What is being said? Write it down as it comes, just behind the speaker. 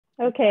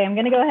Okay, I'm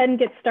going to go ahead and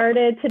get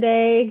started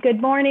today.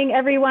 Good morning,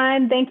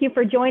 everyone. Thank you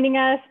for joining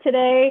us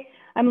today.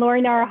 I'm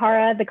Lori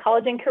Narahara, the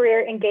College and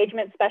Career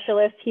Engagement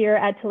Specialist here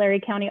at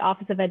Tulare County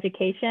Office of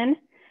Education.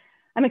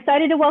 I'm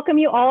excited to welcome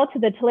you all to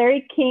the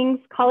Tulare Kings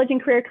College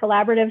and Career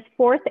Collaborative's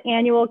 4th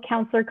Annual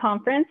Counselor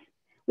Conference.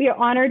 We are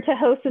honored to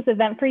host this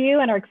event for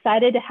you and are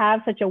excited to have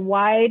such a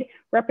wide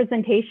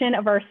representation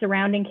of our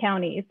surrounding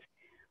counties.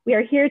 We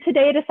are here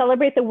today to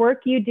celebrate the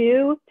work you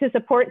do to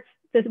support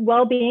the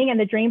well-being and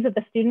the dreams of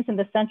the students in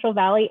the Central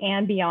Valley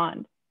and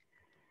beyond.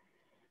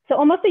 So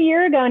almost a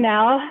year ago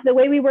now, the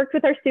way we worked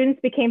with our students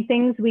became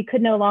things we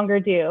could no longer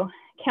do.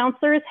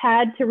 Counselors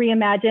had to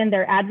reimagine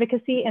their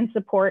advocacy and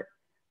support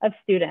of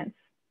students.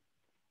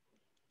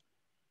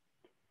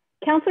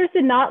 Counselors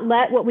did not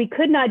let what we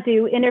could not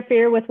do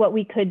interfere with what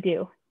we could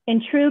do.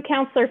 In true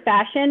counselor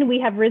fashion,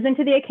 we have risen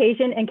to the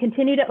occasion and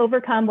continue to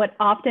overcome what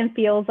often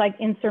feels like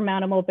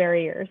insurmountable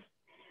barriers.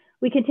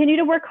 We continue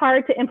to work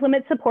hard to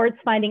implement supports,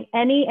 finding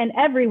any and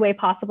every way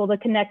possible to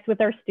connect with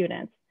our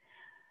students.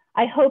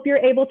 I hope you're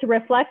able to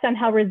reflect on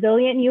how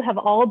resilient you have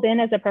all been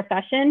as a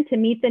profession to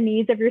meet the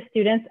needs of your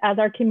students as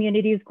our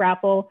communities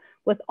grapple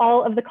with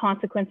all of the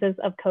consequences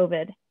of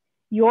COVID.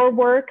 Your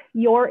work,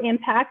 your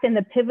impact, and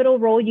the pivotal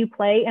role you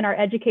play in our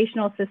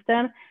educational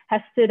system has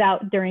stood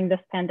out during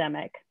this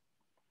pandemic.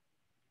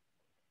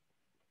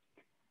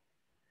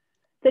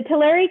 The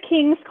Tulare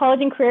Kings College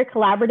and Career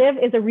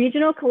Collaborative is a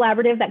regional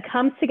collaborative that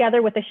comes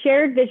together with a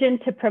shared vision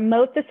to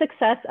promote the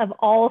success of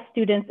all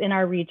students in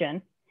our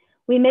region.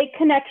 We make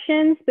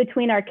connections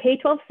between our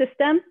K-12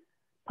 system,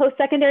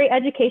 post-secondary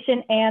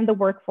education, and the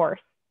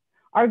workforce.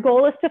 Our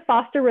goal is to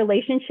foster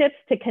relationships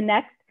to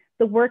connect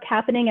the work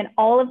happening in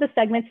all of the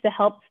segments to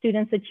help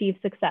students achieve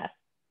success.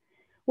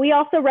 We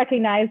also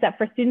recognize that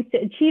for students to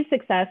achieve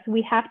success,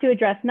 we have to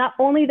address not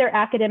only their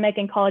academic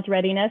and college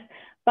readiness,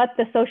 but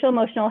the social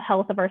emotional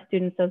health of our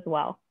students as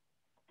well.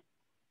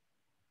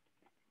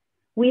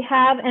 We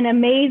have an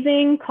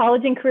amazing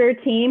college and career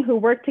team who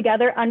work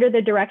together under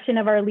the direction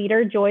of our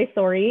leader, Joy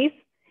Soares.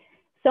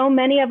 So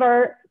many of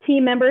our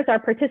team members are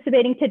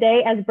participating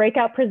today as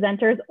breakout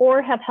presenters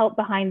or have helped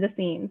behind the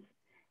scenes.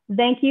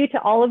 Thank you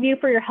to all of you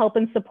for your help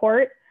and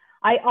support.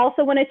 I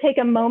also want to take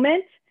a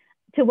moment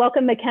to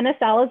welcome McKenna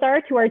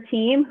Salazar to our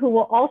team, who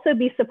will also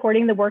be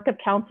supporting the work of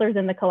counselors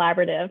in the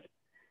collaborative.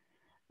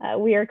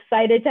 We are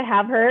excited to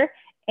have her.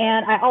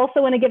 And I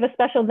also want to give a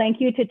special thank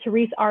you to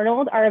Therese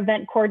Arnold, our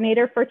event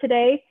coordinator for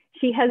today.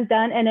 She has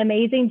done an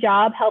amazing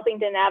job helping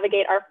to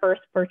navigate our first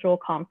virtual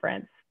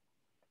conference.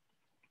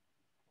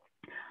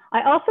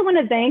 I also want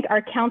to thank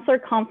our Counselor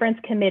Conference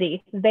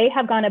Committee. They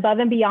have gone above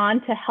and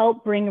beyond to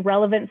help bring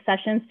relevant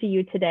sessions to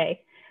you today.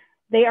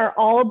 They are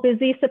all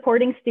busy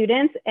supporting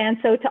students. And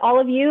so to all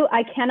of you,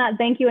 I cannot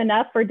thank you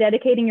enough for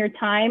dedicating your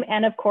time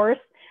and of course,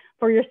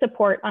 for your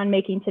support on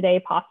making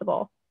today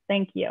possible.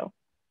 Thank you.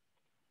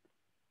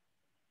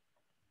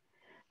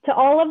 To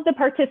all of the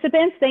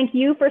participants, thank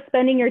you for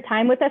spending your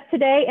time with us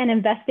today and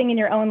investing in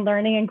your own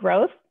learning and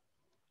growth.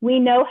 We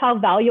know how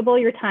valuable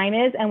your time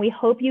is, and we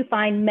hope you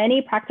find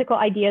many practical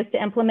ideas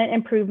to implement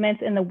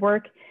improvements in the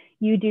work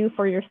you do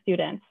for your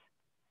students.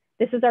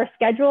 This is our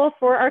schedule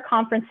for our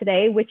conference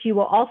today, which you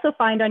will also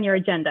find on your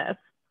agendas.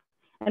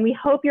 And we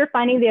hope you're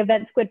finding the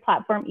Event Squid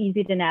platform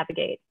easy to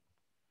navigate.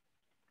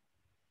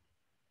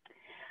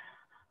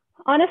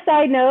 On a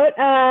side note,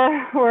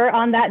 or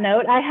on that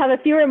note, I have a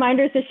few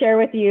reminders to share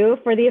with you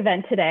for the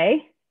event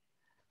today.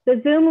 The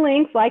Zoom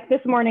links, like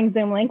this morning's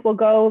Zoom link, will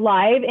go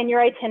live in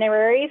your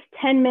itineraries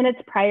 10 minutes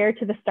prior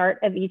to the start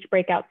of each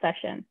breakout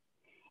session.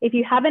 If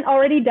you haven't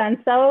already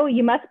done so,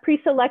 you must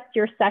pre-select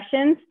your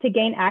sessions to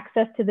gain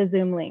access to the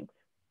Zoom links.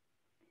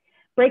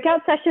 Breakout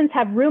sessions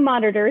have room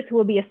monitors who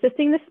will be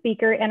assisting the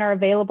speaker and are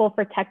available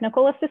for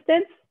technical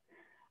assistance.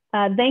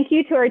 Thank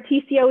you to our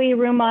TCOE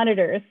room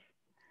monitors.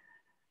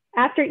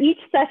 After each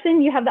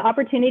session, you have the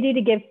opportunity to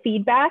give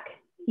feedback.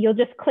 You'll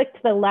just click to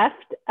the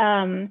left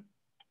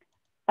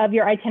of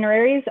your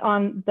itineraries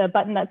on the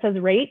button that says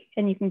rate,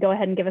 and you can go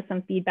ahead and give us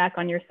some feedback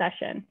on your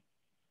session.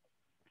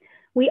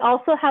 We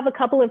also have a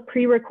couple of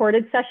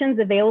pre-recorded sessions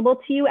available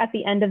to you at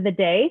the end of the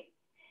day.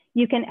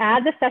 You can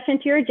add the session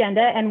to your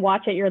agenda and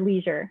watch at your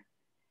leisure.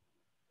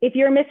 If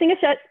you're missing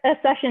a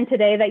session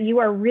today that you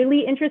are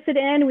really interested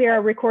in, we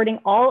are recording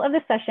all of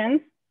the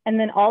sessions, and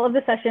then all of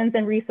the sessions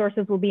and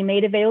resources will be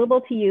made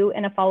available to you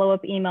in a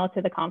follow-up email to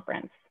the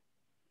conference.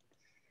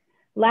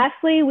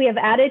 Lastly, we have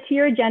added to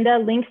your agenda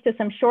links to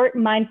some short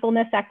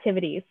mindfulness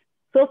activities.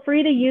 Feel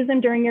free to use them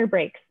during your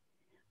breaks.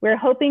 We're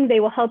hoping they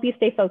will help you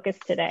stay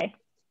focused today.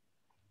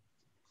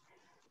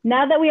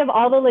 Now that we have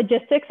all the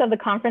logistics of the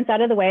conference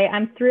out of the way,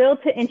 I'm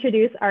thrilled to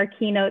introduce our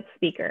keynote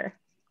speaker.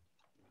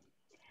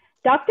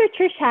 Dr.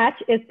 Trish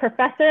Hatch is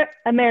Professor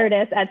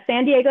Emeritus at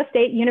San Diego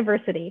State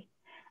University.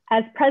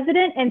 As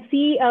President and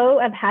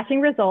CEO of Hatching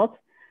Results,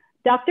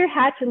 Dr.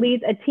 Hatch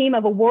leads a team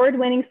of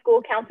award-winning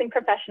school counseling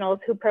professionals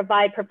who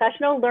provide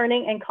professional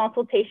learning and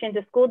consultation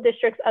to school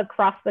districts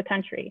across the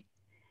country.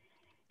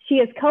 She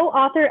is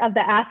co-author of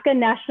the ASCA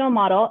National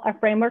Model, a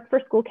framework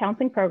for school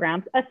counseling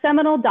programs, a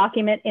seminal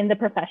document in the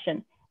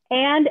profession,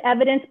 and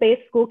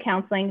evidence-based school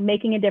counseling,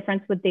 making a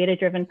difference with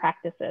data-driven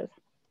practices.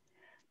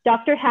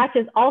 Dr. Hatch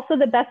is also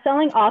the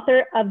best-selling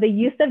author of The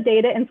Use of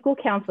Data in School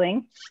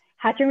Counseling,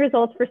 Hatching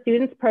Results for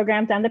Students,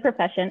 Programs, and the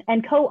Profession,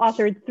 and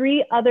co-authored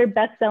 3 other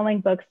best-selling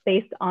books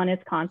based on his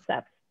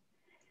concepts.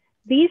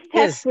 These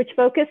texts, which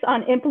focus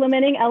on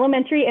implementing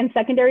elementary and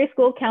secondary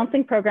school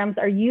counseling programs,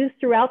 are used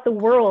throughout the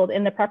world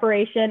in the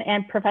preparation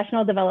and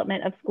professional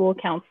development of school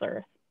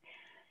counselors.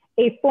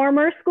 A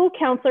former school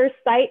counselor,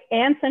 site,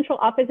 and central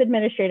office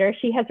administrator,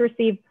 she has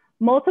received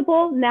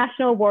multiple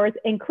national awards,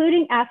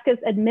 including ASCA's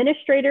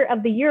Administrator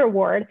of the Year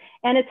Award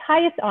and its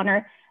highest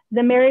honor,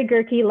 the Mary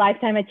Gerke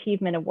Lifetime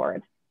Achievement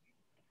Award.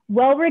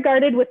 Well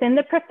regarded within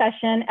the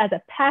profession as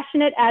a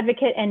passionate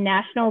advocate and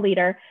national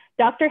leader,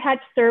 Dr.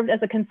 Hatch served as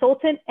a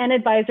consultant and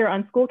advisor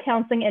on school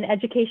counseling and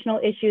educational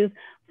issues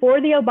for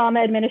the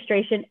Obama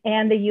administration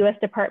and the U.S.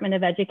 Department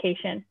of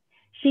Education.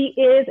 She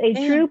is a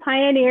true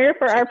pioneer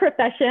for our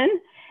profession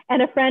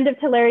and a friend of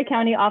Tulare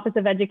County Office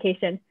of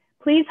Education.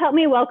 Please help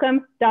me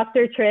welcome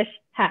Dr. Trish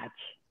Hatch.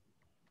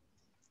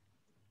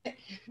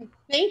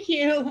 Thank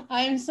you.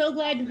 I am so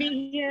glad to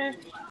be here.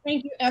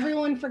 Thank you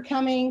everyone for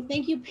coming.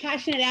 Thank you,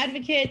 passionate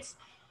advocates.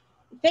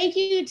 Thank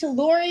you to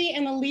Lori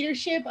and the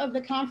leadership of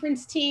the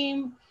conference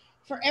team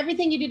for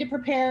everything you did to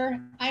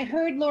prepare. I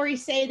heard Lori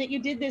say that you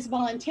did this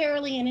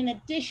voluntarily and in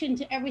addition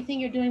to everything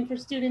you're doing for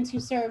students who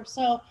serve.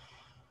 So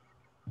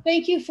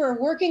thank you for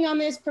working on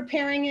this,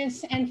 preparing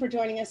us, and for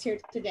joining us here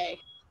today.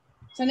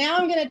 So now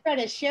I'm going to try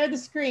to share the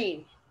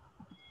screen.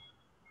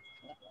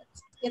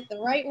 Let's get the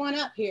right one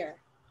up here.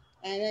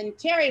 And then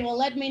Terry will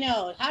let me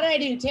know. How did I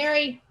do,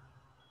 Terry?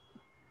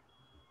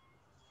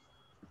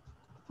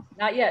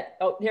 Not yet.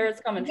 Oh, here it's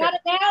coming. Got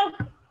it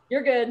now?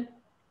 You're good.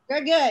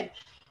 You're good.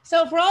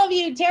 So for all of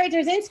you, Terry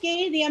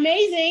Torzinski, the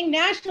amazing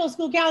National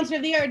School Counselor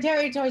of the Year,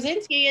 Terry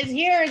Torzinski, is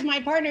here as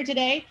my partner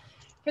today.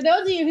 For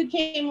those of you who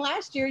came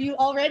last year, you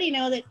already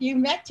know that you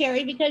met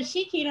Terry because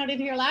she keynoted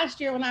here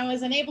last year when I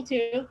was unable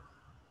to.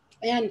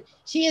 And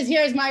she is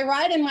here as my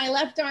right and my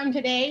left arm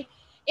today.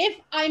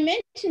 If I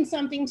mention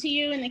something to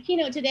you in the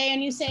keynote today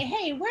and you say,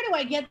 hey, where do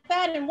I get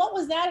that? And what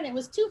was that? And it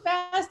was too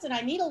fast and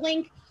I need a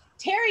link.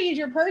 Terry is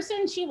your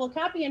person. She will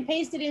copy and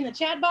paste it in the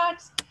chat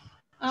box.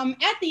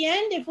 At the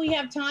end, if we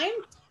have time,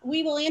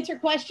 we will answer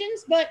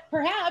questions, but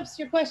perhaps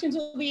your questions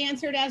will be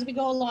answered as we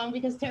go along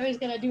because Terry's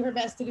going to do her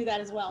best to do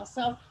that as well.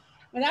 So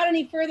without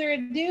any further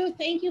ado,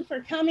 thank you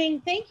for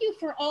coming. Thank you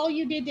for all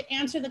you did to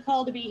answer the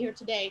call to be here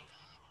today.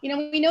 You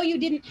know, we know you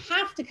didn't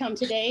have to come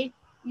today.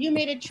 You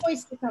made a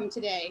choice to come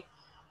today.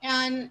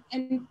 And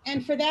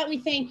for that, we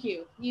thank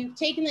you. You've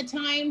taken the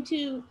time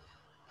to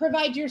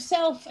provide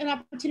yourself an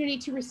opportunity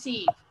to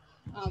receive.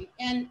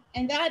 And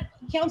that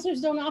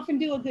counselors don't often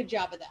do a good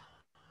job of that.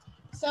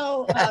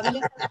 So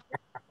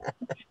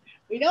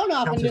we don't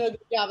often do a good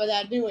job of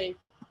that, do we?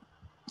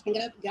 I'm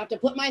gonna have to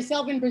put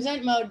myself in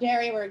present mode,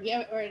 Terry, or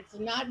it's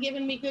not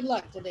giving me good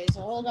luck today.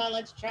 So hold on,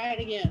 let's try it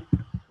again.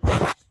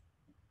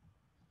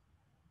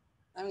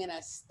 I'm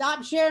gonna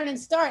stop sharing and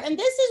start. And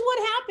this is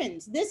what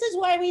happens. This is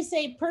why we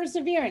say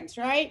perseverance,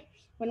 right?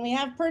 When we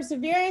have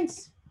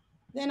perseverance,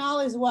 then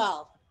all is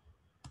well.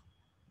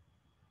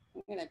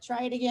 I'm gonna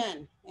try it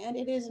again. And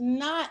it is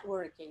not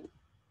working.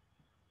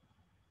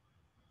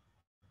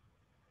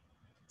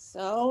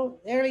 So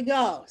there we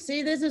go.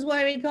 See, this is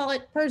why we call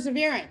it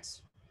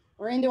perseverance.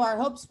 We're into our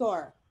hope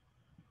score.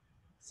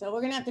 So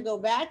we're gonna have to go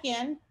back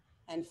in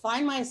and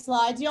find my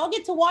slides. You all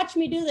get to watch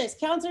me do this.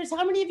 Counselors,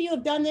 how many of you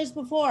have done this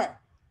before?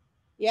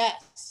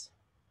 Yes.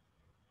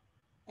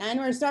 And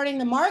we're starting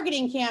the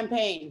marketing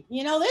campaign.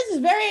 You know, this is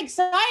very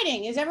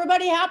exciting. Is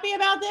everybody happy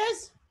about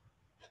this?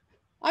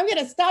 I'm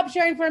gonna stop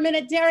sharing for a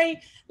minute,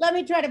 Terry. Let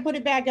me try to put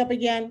it back up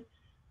again.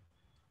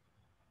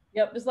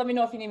 Yep, just let me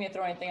know if you need me to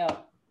throw anything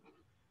up.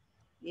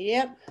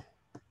 Yep.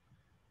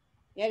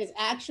 It is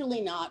actually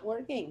not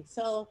working.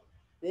 So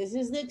this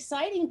is the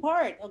exciting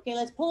part. Okay,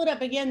 let's pull it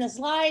up again, the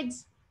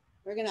slides.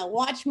 We're gonna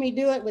watch me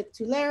do it with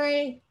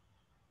Tulare.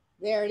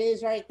 There it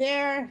is right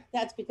there.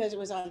 That's because it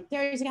was on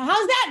Thursday.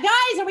 How's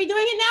that, guys? Are we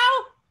doing it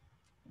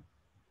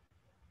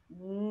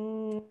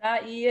now?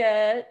 Not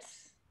yet.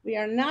 We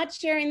are not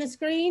sharing the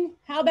screen.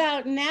 How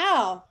about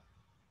now?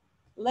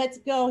 Let's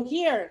go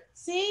here.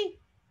 See?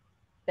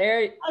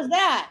 There. How's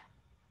that?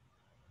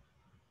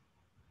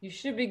 You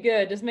should be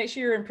good. Just make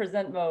sure you're in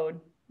present mode.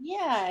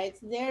 Yeah,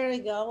 it's there we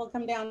go. We'll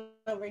come down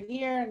over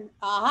here and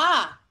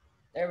aha.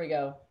 There we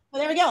go.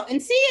 Well, there we go.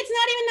 And see, it's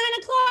not even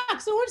 9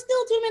 o'clock, so we're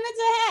still 2 minutes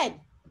ahead.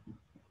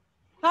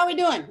 How are we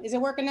doing? Is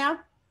it working now?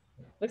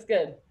 Looks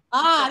good.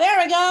 Ah, there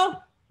we go.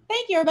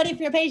 Thank you, everybody,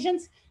 for your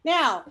patience.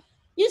 Now,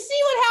 you see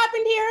what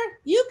happened here?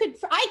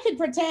 I could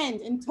pretend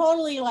and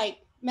totally like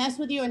mess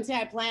with you and say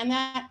I planned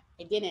that.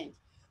 I didn't.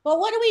 But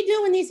what do we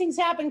do when these things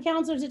happen,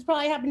 counselors? It's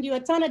probably happened to you a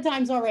ton of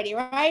times already,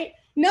 right?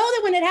 Know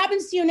that when it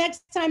happens to you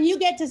next time, you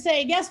get to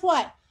say, guess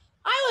what?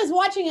 I was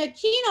watching a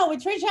keynote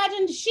with Trish Hatch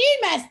and she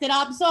messed it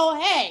up. So,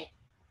 hey,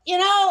 you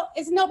know,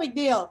 it's no big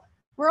deal.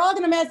 We're all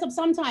going to mess up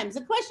sometimes.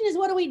 The question is,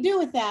 what do we do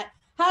with that?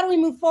 how do we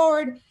move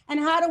forward and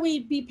how do we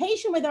be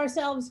patient with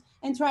ourselves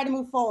and try to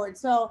move forward.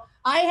 So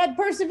I had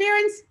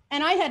perseverance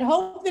and I had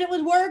hope that it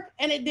would work,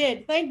 and it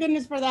did. Thank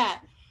goodness for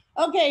that.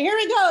 Okay, here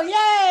we go.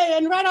 Yay.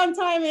 And right on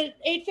time at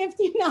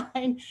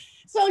 8:59.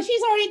 So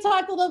she's already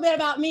talked a little bit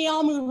about me.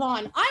 I'll move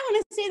on. I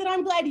want to say that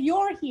I'm glad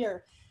you're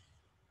here.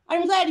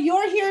 I'm glad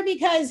you're here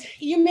because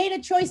you made a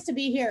choice to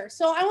be here.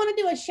 So I want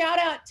to do a shout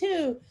out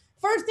to,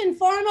 first and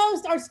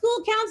foremost, our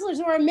school counselors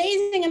who are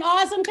amazing and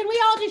awesome. Can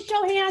we all just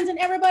show hands and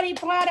everybody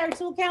applaud our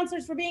school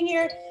counselors for being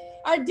here?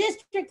 Our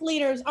district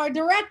leaders, our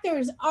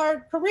directors,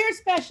 our career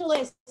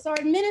specialists, our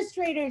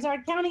administrators,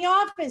 our county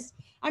office.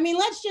 I mean,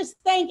 let's just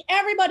thank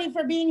everybody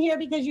for being here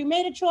because you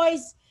made a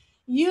choice.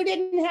 You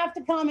didn't have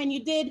to come and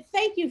you did.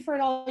 Thank you for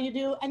all you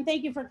do, and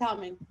thank you for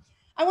coming.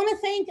 I want to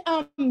thank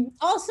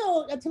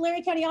also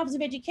Tulare County Office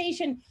of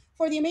Education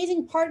for the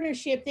amazing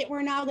partnership that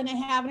we're now going to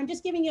have. And I'm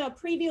just giving you a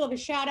preview of a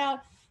shout out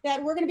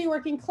that we're going to be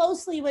working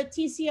closely with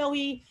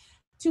TCOE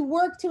to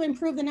work to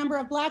improve the number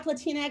of Black,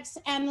 Latinx,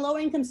 and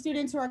low-income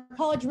students who are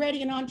college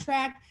ready and on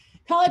track.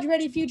 College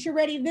ready, future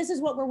ready, this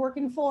is what we're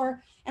working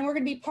for. And we're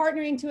going to be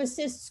partnering to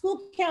assist school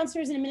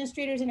counselors and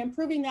administrators in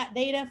improving that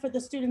data for the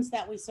students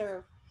that we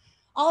serve.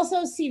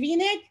 Also,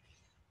 CVNIC,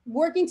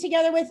 working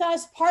together with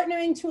us,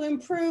 partnering to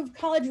improve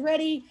college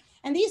ready.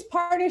 And these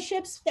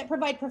partnerships that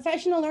provide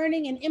professional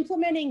learning and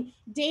implementing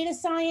data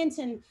science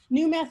and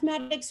new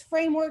mathematics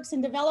frameworks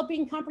and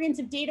developing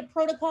comprehensive data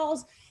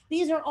protocols,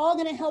 these are all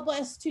going to help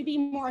us to be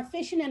more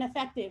efficient and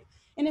effective.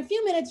 In a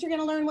few minutes, you're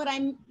going to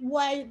learn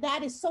why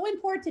that is so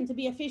important to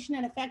be efficient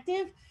and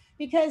effective,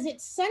 because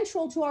it's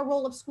central to our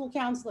role of school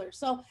counselors.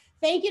 So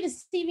thank you to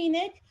Stevie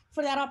Nick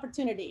for that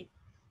opportunity.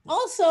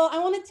 Also, I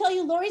want to tell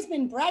you, Lori's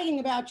been bragging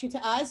about you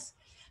to us.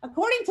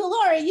 According to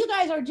Lori, you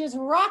guys are just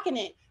rocking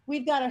it.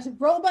 We've got a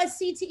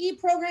robust CTE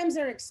programs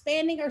that are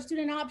expanding our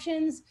student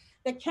options.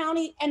 The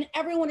county and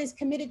everyone is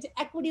committed to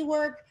equity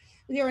work.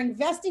 They're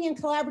investing in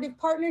collaborative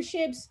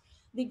partnerships.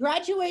 The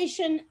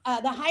graduation,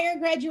 the higher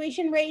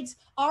graduation rates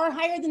are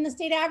higher than the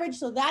state average.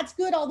 So that's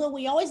good, although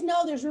we always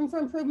know there's room for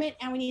improvement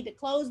and we need to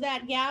close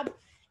that gap.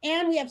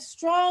 And we have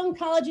strong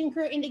college and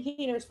career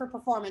indicators for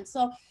performance.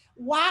 So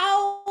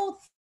wow,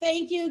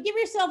 thank you. Give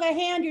yourself a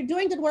hand. You're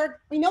doing good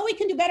work. We know we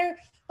can do better,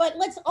 but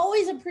let's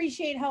always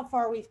appreciate how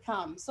far we've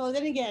come. So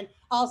then again,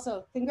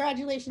 also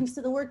congratulations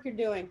to the work you're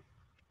doing.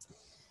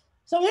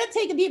 So I'm going to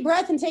take a deep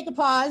breath and take a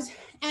pause.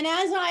 And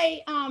as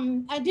I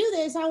do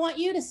this, I want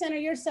you to center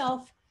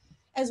yourself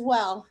as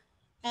well.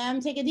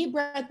 Take a deep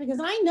breath, because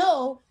I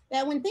know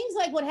that when things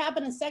like what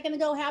happened a second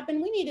ago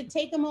happen, we need to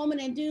take a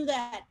moment and do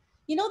that.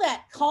 You know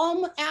that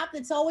Calm app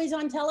that's always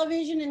on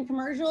television and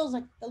commercials,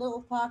 like the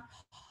little clock,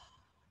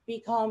 be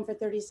calm for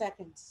 30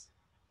 seconds.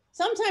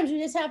 Sometimes we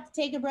just have to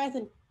take a breath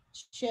and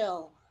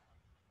chill.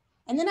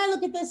 And then I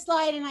look at this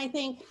slide and I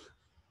think,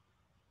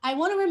 I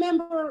want to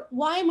remember,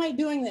 why am I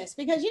doing this?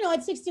 Because, you know,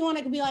 at 61,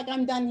 I could be like,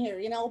 I'm done here,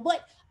 you know,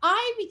 but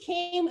I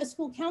became a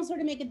school counselor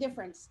to make a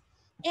difference.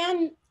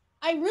 And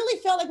I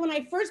really felt like when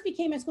I first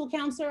became a school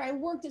counselor, I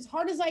worked as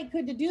hard as I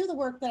could to do the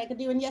work that I could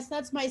do. And yes,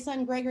 that's my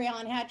son, Gregory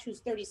Allen Hatch, who's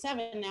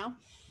 37 now.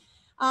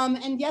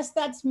 And yes,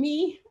 that's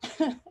me.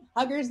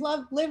 Huggers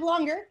live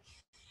longer.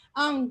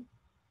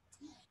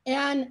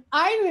 And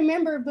I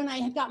remember when I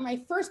had got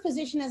my first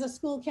position as a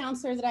school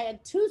counselor that I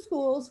had 2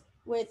 schools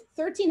with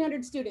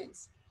 1,300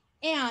 students.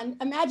 And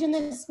imagine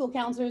this, school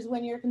counselors,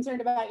 when you're concerned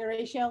about your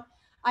ratio.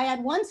 I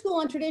had 1 school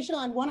on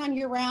traditional and 1 on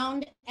year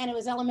round, and it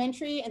was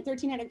elementary and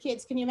 1,300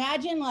 kids. Can you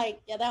imagine? Like,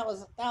 yeah, that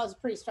was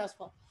pretty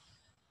stressful.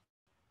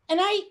 And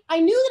I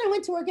knew that I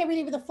went to work every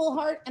day with a full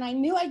heart, and I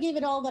knew I gave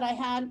it all that I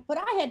had, but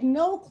I had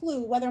no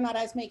clue whether or not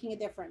I was making a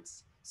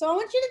difference. So I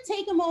want you to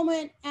take a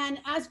moment and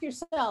ask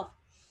yourself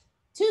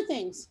 2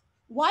 things.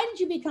 Why did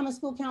you become a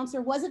school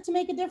counselor? Was it to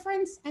make a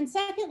difference? And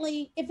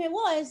secondly, if it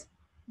was,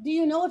 do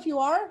you know if you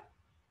are?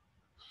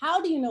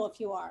 How do you know if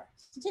you are?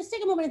 So just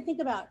take a moment and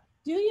think about,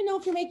 do you know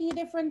if you're making a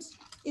difference?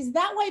 Is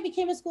that why you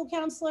became a school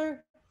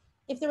counselor?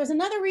 If there was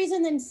another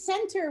reason, then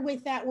center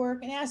with that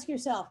work and ask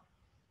yourself,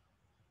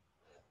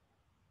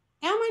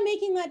 am I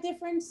making that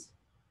difference?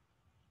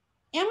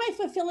 Am I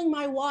fulfilling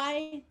my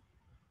why?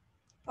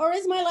 Or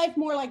is my life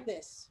more like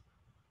this?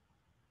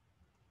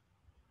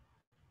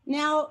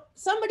 Now,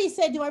 somebody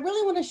said, do I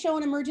really want to show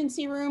an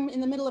emergency room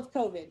in the middle of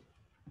COVID?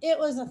 It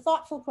was a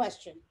thoughtful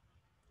question.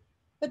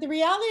 But the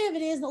reality of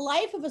it is the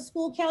life of a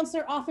school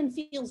counselor often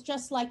feels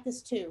just like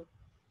this too.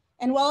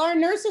 And while our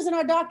nurses and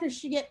our doctors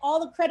should get all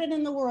the credit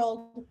in the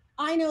world,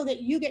 I know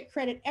that you get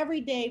credit every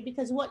day,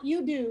 because what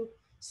you do,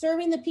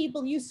 serving the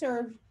people you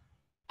serve,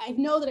 I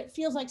know that it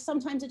feels like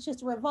sometimes it's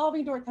just a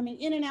revolving door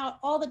coming in and out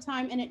all the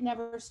time, and it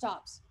never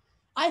stops.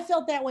 I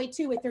felt that way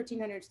too with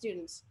 1,300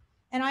 students.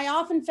 And I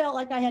often felt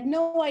like I had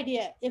no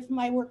idea if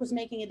my work was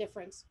making a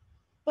difference.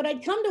 But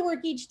I'd come to work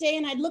each day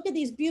and I'd look at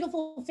these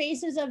beautiful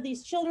faces of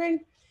these children,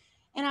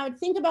 and I would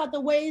think about the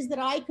ways that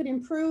I could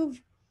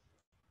improve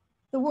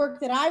the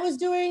work that I was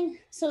doing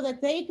so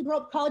that they could grow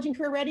up college and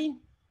career ready.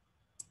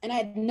 And I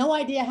had no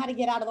idea how to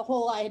get out of the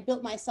hole I had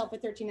built myself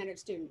with 1,300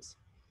 students.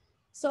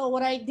 So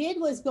what I did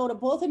was go to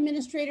both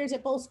administrators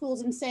at both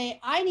schools and say,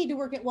 I need to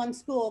work at one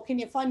school. Can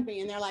you fund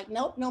me? And they're like,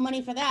 nope, no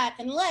money for that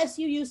unless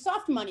you use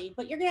soft money.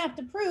 But you're going to have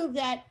to prove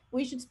that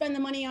we should spend the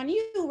money on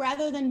you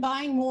rather than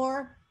buying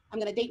more. I'm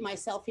going to date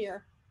myself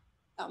here.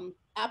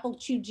 Apple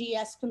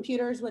IIgs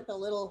computers with the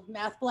little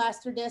math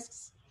blaster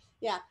discs.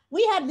 Yeah,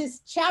 we had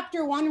this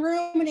chapter 1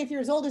 room. And if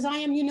you're as old as I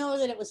am, you know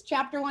that it was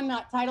chapter 1,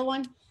 not title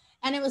 1.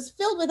 And it was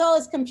filled with all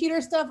this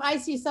computer stuff. I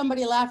see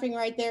somebody laughing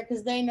right there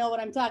because they know what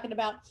I'm talking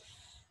about.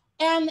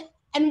 And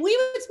we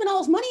would spend all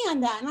this money on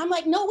that. And I'm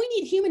like, no, we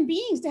need human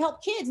beings to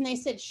help kids. And they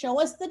said,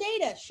 show us the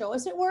data, show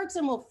us it works,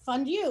 and we'll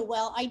fund you.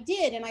 Well, I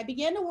did. And I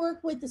began to work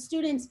with the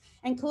students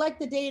and collect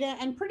the data.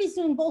 And pretty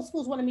soon both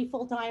schools wanted me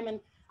full time. And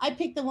I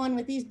picked the one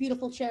with these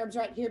beautiful cherubs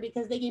right here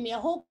because they gave me a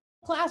whole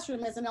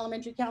classroom as an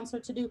elementary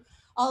counselor to do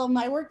all of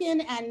my work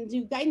in and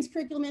do guidance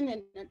curriculum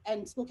in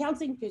and school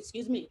counseling.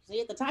 Excuse me. See,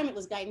 at the time it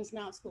was guidance,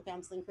 now it's school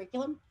counseling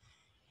curriculum.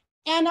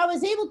 And I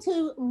was able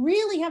to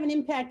really have an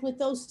impact with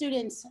those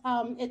students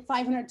at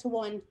 500 to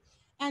 1.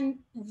 And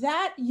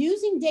that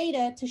using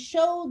data to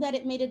show that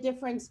it made a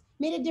difference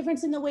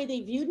in the way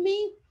they viewed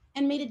me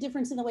and made a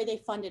difference in the way they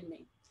funded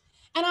me.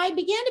 And I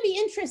began to be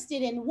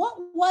interested in what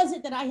was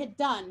it that I had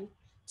done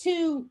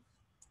to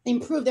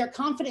improve their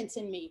confidence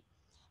in me.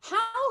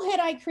 How had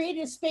I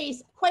created a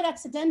space quite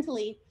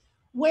accidentally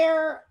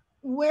where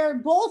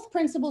both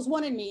principals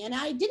wanted me? And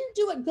I didn't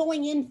do it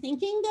going in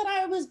thinking that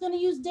I was going to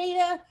use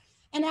data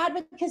and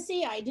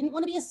advocacy. I didn't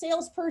want to be a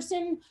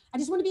salesperson. I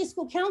just want to be a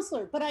school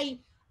counselor. But I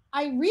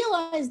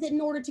realized that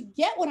in order to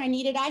get what I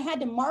needed, I had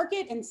to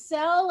market and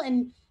sell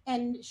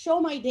and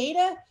show my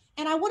data.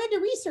 And I wanted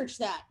to research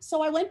that.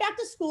 So I went back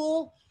to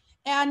school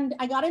and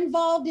I got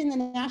involved in the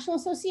National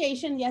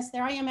Association. Yes,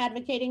 there I am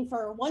advocating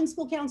for one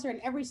school counselor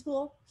in every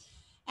school.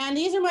 And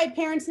these are my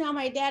parents now.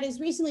 My dad is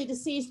recently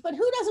deceased, but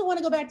who doesn't want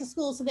to go back to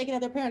school so they can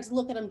have their parents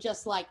look at them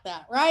just like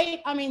that,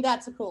 right? I mean,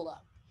 that's a cool look.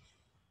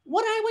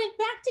 When I went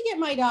back to get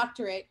my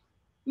doctorate,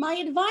 my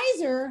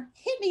advisor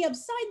hit me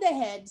upside the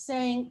head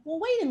saying, well,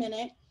 wait a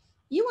minute,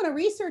 you want to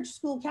research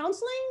school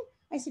counseling?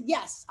 I said,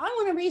 yes, I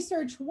want to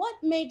research what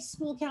makes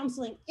school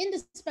counseling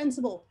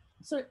indispensable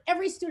so that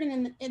every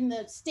student in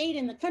the state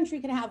and the country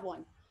can have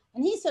one.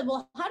 And he said,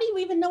 well, how do you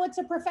even know it's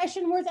a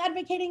profession worth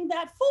advocating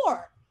that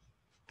for?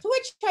 To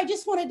which I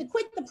just wanted to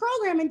quit the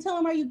program and tell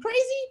him, are you crazy?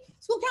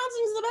 School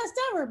counseling is the best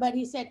ever. But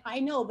he said, I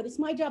know, but it's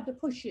my job to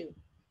push you.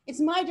 It's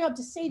my job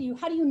to say to you,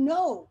 how do you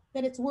know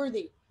that it's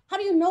worthy? How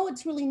do you know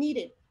it's really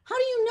needed? How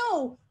do you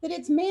know that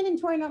it's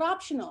mandatory, not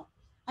optional?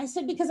 I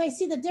said, because I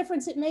see the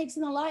difference it makes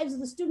in the lives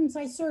of the students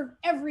I serve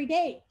every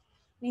day.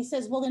 And he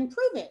says, well, then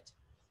prove it.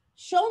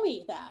 Show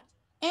me that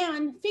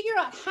and figure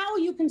out how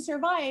you can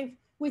survive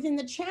within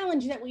the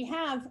challenge that we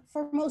have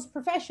for most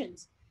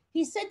professions.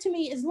 He said to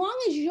me, as long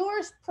as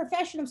your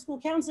profession of school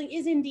counseling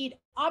is indeed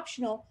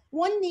optional,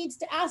 one needs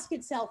to ask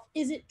itself,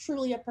 is it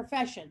truly a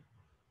profession?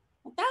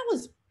 Well, that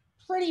was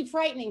pretty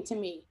frightening to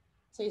me.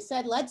 So he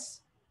said,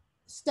 let's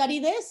study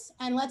this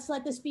and let's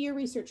let this be your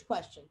research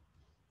question.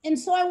 And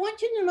so I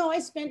want you to know I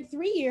spent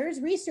 3 years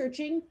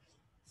researching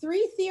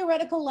 3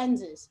 theoretical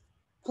lenses: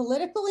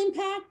 political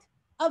impact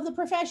of the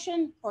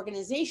profession,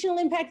 organizational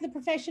impact of the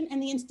profession,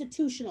 and the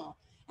institutional.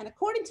 And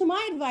according to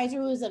my advisor,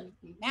 who is a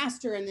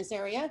master in this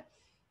area,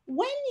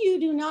 when you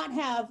do not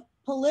have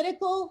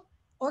political,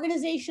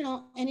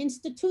 organizational, and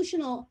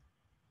institutional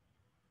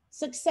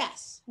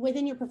success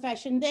within your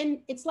profession,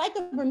 then it's like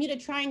a Bermuda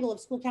Triangle of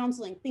school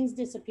counseling. Things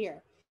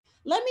disappear.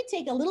 Let me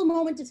take a little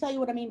moment to tell you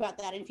what I mean about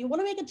that. And if you want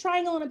to make a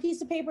triangle on a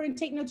piece of paper and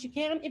take notes, you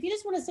can. If you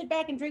just want to sit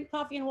back and drink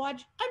coffee and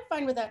watch, I'm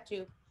fine with that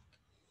too.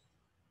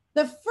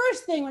 The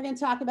first thing we're going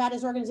to talk about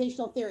is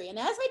organizational theory. And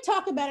as I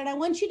talk about it, I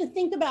want you to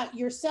think about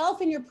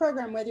yourself and your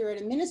program, whether you're an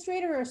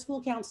administrator or a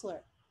school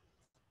counselor.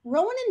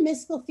 Rowan and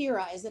Miskell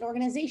theorize that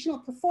organizational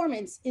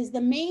performance is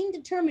the main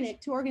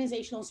determinant to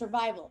organizational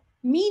survival,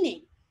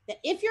 meaning that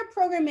if your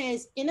program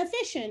is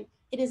inefficient,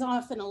 it is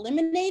often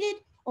eliminated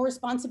or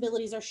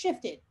responsibilities are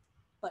shifted.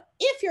 But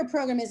if your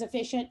program is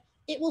efficient,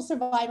 it will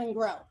survive and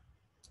grow.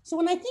 So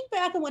when I think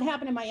back on what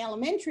happened in my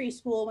elementary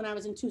school when I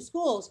was in 2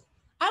 schools,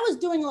 I was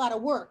doing a lot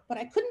of work, but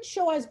I couldn't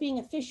show I was being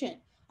efficient.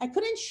 I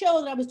couldn't show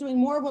that I was doing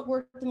more of what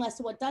worked and less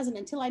of what doesn't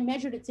until I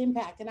measured its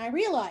impact. And I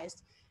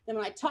realized that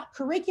when I taught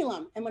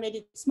curriculum and when I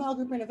did small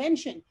group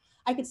intervention,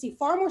 I could see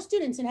far more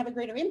students and have a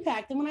greater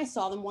impact than when I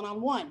saw them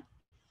one-on-one.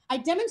 I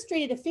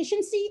demonstrated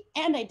efficiency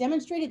and I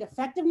demonstrated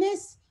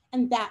effectiveness,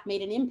 and that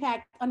made an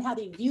impact on how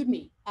they viewed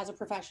me as a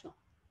professional.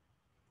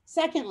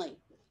 Secondly,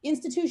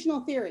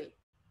 institutional theory.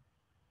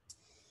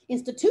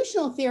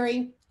 Institutional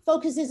theory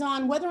focuses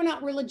on whether or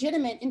not we're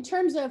legitimate in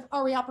terms of,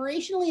 are we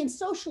operationally and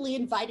socially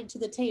invited to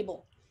the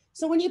table?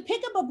 So when you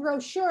pick up a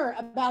brochure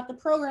about the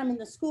program in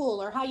the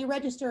school or how you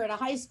register at a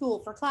high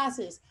school for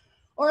classes,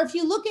 or if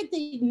you look at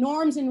the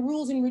norms and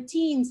rules and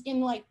routines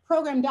in like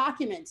program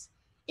documents,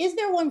 is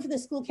there one for the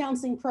school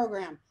counseling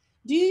program?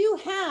 Do you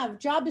have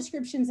job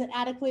descriptions that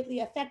adequately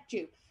affect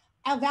you?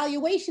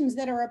 Evaluations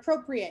that are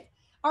appropriate?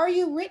 Are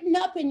you written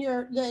up in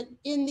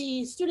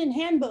the student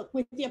handbook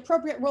with the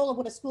appropriate role of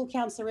what a school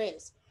counselor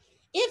is?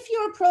 If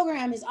your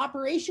program is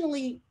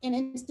operationally and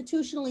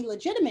institutionally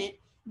legitimate,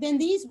 then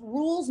these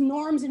rules,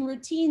 norms, and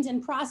routines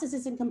and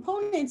processes and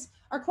components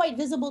are quite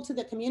visible to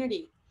the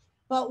community.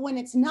 But when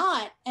it's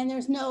not, and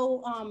there's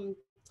no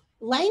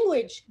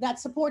language that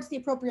supports the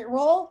appropriate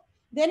role,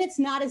 then it's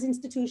not as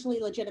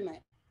institutionally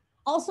legitimate.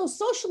 Also,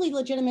 socially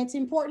legitimate is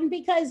important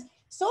because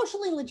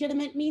socially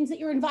legitimate means that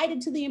you're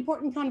invited to the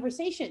important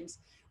conversations.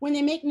 When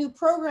they make new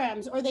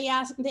programs, or they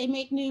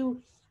make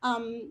new,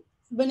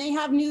 when they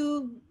have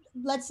new,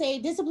 let's say,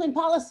 discipline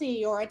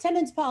policy or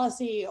attendance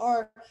policy,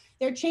 or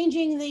they're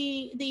changing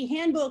the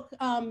handbook,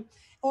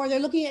 or they're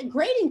looking at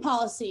grading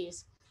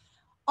policies.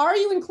 Are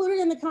you included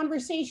in the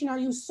conversation? Are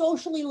you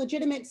socially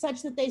legitimate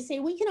such that they say,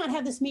 we cannot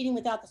have this meeting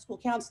without the school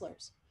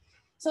counselors?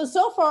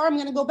 So far, I'm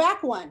going to go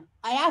back one.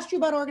 I asked you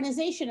about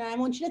organization, and I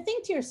want you to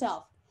think to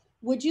yourself,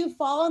 would you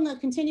fall on the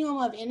continuum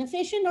of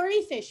inefficient or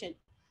efficient?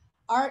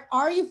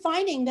 Are you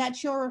finding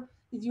that your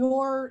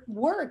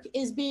work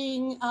is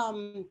being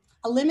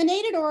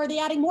eliminated, or are they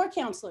adding more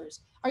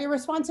counselors? Are your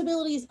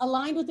responsibilities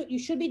aligned with what you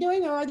should be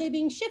doing, or are they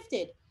being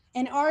shifted?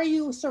 And are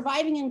you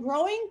surviving and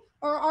growing,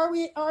 or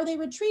are they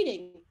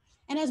retreating?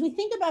 And as we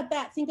think about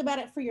that, think about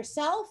it for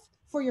yourself,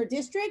 for your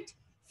district,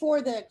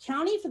 for the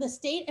county, for the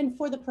state, and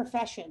for the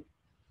profession.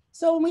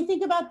 So when we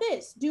think about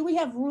this, do we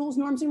have rules,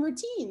 norms, and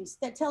routines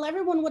that tell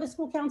everyone what a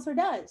school counselor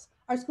does?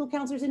 Are school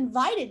counselors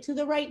invited to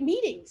the right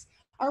meetings?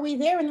 Are we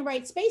there in the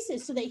right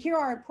spaces so they hear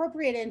our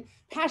appropriate and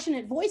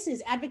passionate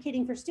voices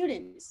advocating for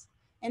students?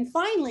 And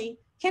finally,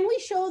 can we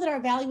show that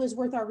our value is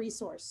worth our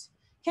resource?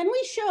 Can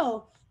we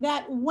show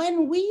that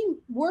when we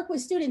work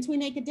with students, we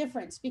make a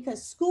difference?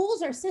 Because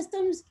schools are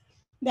systems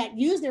that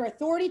use their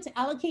authority to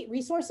allocate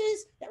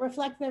resources that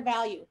reflect their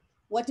value.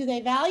 What do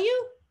they value?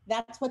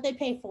 That's what they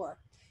pay for.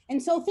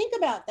 And so think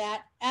about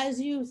that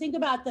as you think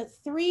about the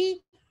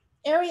three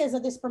areas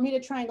of this Bermuda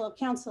Triangle of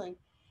counseling.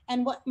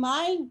 And what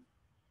my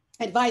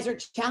advisor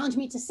challenged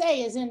me to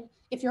say is,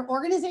 if you're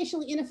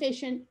organizationally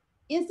inefficient,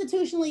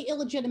 institutionally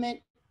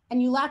illegitimate,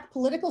 and you lack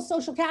political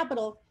social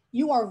capital,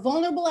 you are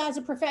vulnerable as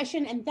a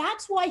profession. And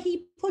that's why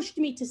he pushed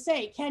me to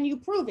say, can you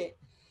prove it?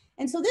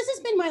 And so this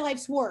has been my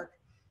life's work,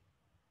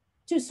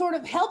 to sort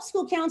of help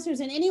school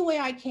counselors in any way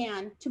I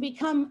can to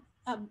become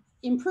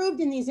improved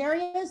in these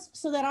areas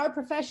so that our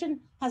profession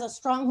has a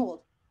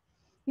stronghold.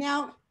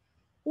 Now,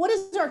 what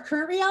is our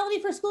current reality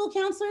for school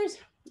counselors?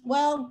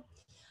 Well,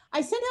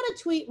 I sent out a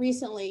tweet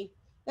recently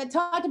that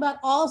talked about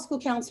all school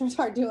counselors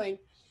are doing.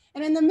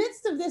 And in the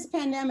midst of this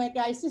pandemic,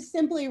 I just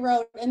simply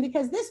wrote, and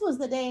because this was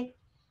the day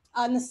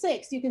on the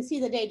 6th, you can see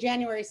the day,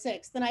 January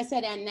 6th. And I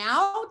said, and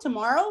now,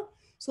 tomorrow,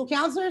 school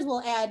counselors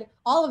will add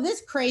all of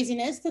this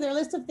craziness to their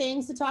list of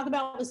things to talk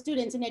about with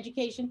students in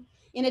education,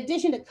 in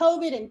addition to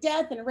COVID and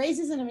death and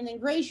racism and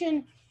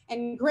immigration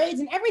and grades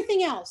and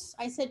everything else.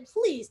 I said,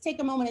 please take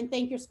a moment and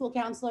thank your school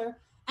counselor.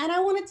 And I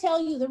want to tell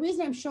you, the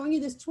reason I'm showing you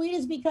this tweet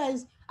is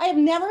because I have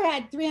never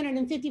had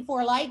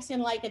 354 likes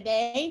in like a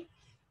day.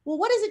 Well,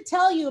 what does it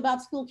tell you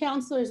about school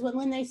counselors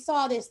when they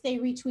saw this, they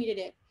retweeted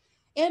it?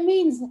 It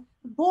means,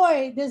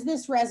 boy, does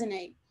this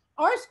resonate.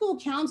 Our school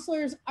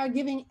counselors are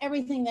giving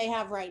everything they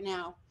have right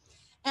now.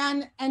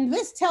 And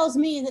this tells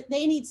me that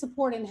they need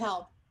support and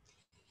help.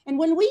 And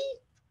when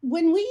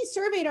we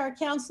surveyed our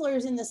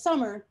counselors in the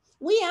summer,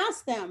 we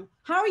asked them,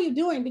 how are you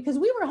doing? Because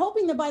we were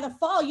hoping that by the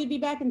fall you'd be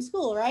back in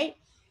school, right?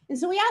 And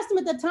so we asked them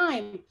at the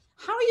time,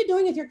 how are you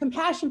doing with your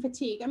compassion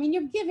fatigue? I mean,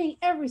 you're giving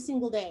every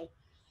single day.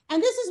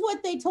 And this is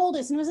what they told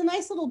us. And it was a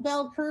nice little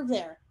bell curve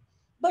there.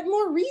 But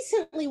more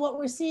recently, what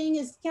we're seeing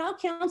is how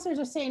counselors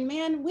are saying,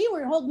 man, we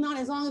were holding on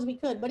as long as we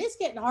could, but it's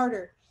getting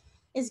harder.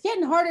 It's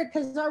getting harder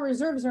because our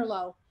reserves are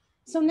low.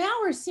 So now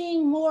we're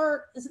seeing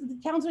more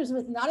counselors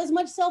with not as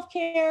much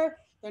self-care.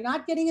 They're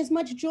not getting as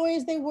much joy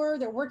as they were.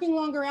 They're working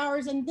longer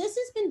hours. And this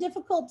has been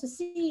difficult to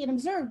see and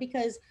observe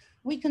because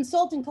we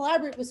consult and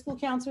collaborate with school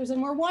counselors,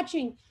 and we're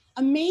watching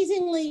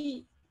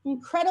amazingly,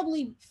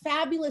 incredibly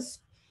fabulous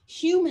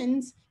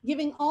humans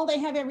giving all they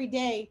have every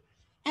day.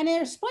 And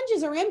their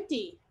sponges are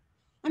empty.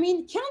 I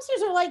mean,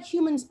 counselors are like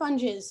human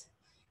sponges.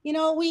 You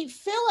know, we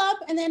fill up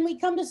and then we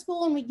come to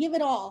school and we give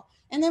it all.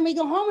 And then we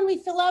go home and we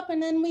fill up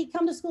and then we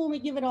come to school and we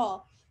give it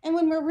all. And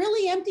when we're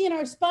really empty in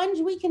our sponge,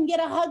 we can get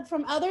a hug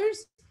from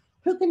others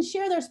who can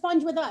share their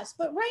sponge with us.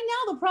 But right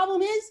now, the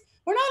problem is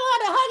we're not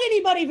allowed to hug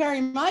anybody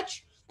very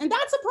much. And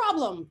that's a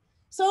problem.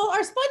 So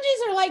our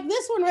sponges are like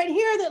this one right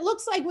here that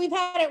looks like we've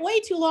had it way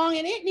too long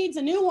and it needs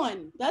a new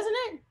one, doesn't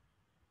it?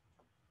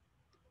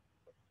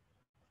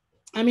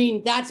 I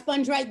mean, that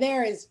sponge right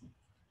there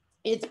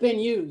it's been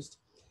used.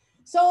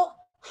 So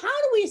how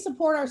do we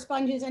support our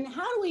sponges and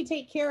how do we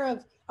take care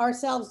of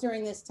ourselves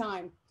during this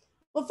time?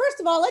 Well, first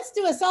of all, let's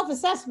do a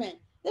self-assessment.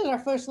 This is our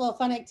first little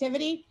fun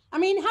activity. I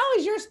mean, how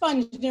is your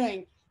sponge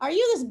doing? Are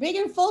you this big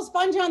and full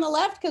sponge on the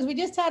left because we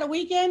just had a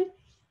weekend?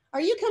 Are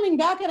you coming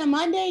back on a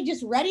Monday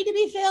just ready to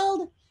be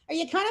filled? Are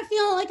you kind of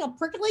feeling like a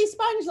prickly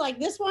sponge like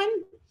this one?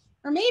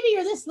 Or maybe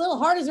you're this little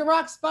hard as a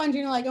rock sponge and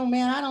you're like, oh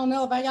man, I don't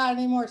know if I got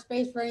any more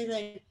space for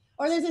anything.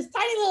 Or there's this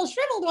tiny little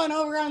shriveled one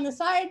over on the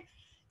side.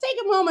 take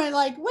a moment,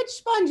 like, which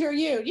sponge are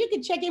you? You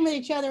can check in with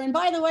each other. And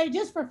by the way,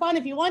 just for fun,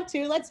 if you want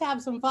to, let's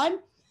have some fun.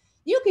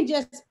 You can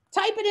just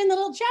type it in the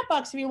little chat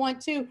box if you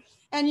want to.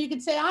 And you can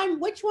say,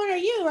 which one are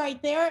you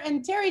right there?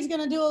 And Terry's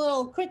going to do a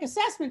little quick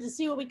assessment to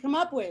see what we come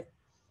up with.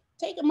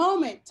 Take a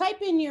moment,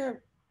 type in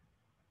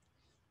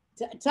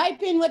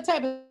what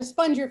type of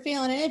sponge you're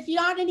feeling. And if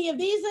you're not any of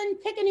these, then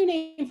pick a new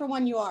name for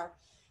one you are.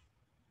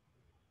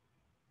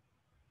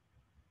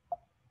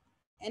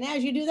 And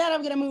as you do that,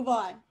 I'm going to move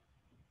on.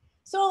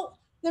 So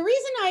the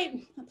reason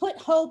I put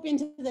hope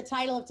into the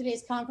title of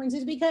today's conference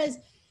is because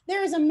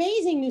there is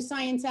amazing new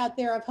science out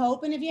there of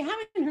hope. And if you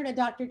haven't heard of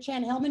Dr.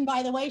 Chan Hellman,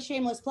 by the way,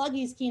 shameless plug,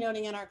 he's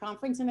keynoting at our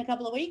conference in a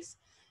couple of weeks.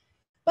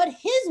 But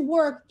his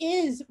work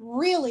is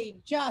really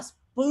just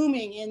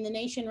booming in the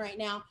nation right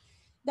now.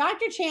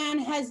 Dr. Chan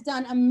has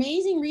done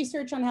amazing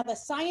research on how the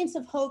science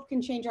of hope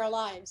can change our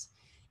lives.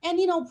 And,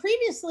 you know,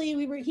 previously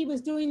he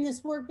was doing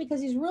this work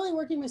because he's really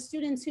working with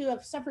students who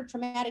have suffered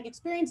traumatic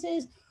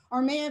experiences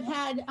or may have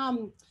had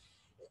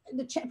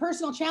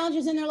personal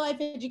challenges in their life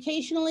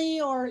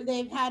educationally, or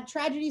they've had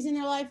tragedies in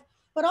their life,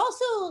 but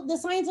also the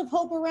science of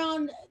hope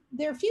around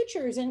their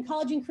futures and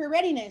college and career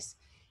readiness.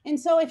 And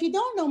so if you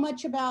don't know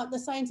much about the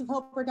science of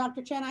hope or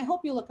Dr. Chan, I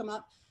hope you look him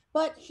up.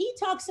 But he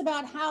talks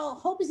about how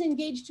hope is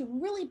engaged to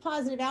really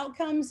positive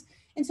outcomes.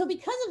 And so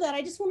because of that,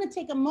 I just want to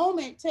take a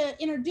moment to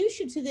introduce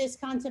you to this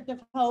concept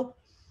of hope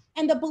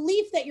and the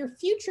belief that your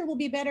future will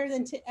be better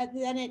than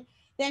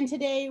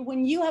today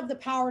when you have the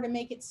power to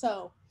make it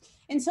so.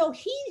 And so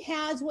he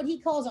has what he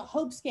calls a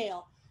hope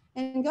scale.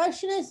 And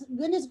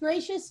goodness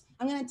gracious,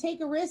 I'm going to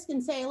take a risk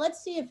and say,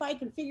 let's see if I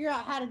can figure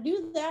out how to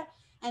do that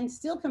and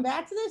still come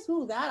back to this.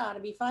 Ooh, that ought to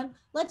be fun.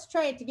 Let's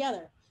try it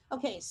together.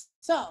 Okay,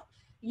 so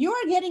you're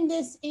getting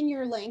this in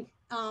your link,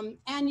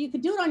 and you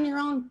could do it on your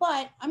own,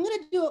 but I'm going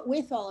to do it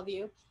with all of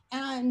you.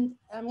 And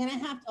I'm going to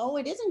have to, oh,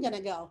 it isn't going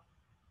to go.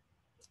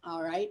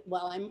 All right,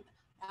 well,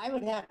 I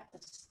would have to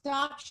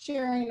stop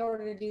sharing in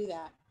order to do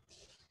that.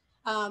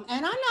 And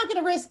I'm not going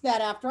to risk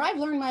that after I've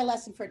learned my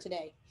lesson for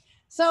today.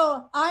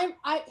 So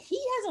he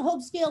has a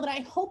hope scale that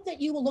I hope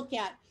that you will look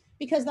at,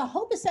 because the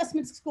hope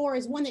assessment score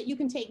is one that you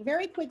can take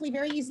very quickly,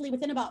 very easily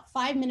within about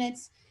 5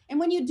 minutes. And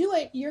when you do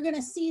it, you're going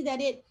to see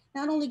that it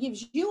not only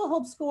gives you a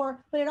hope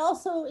score, but it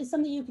also is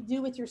something you could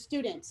do with your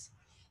students.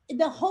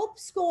 The hope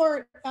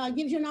score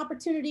gives you an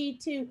opportunity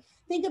to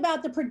think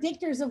about the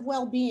predictors of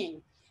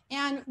well-being.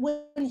 And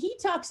when he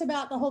talks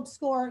about the hope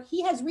score,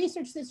 he has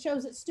research that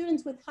shows that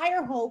students with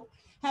higher hope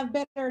have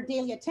better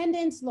daily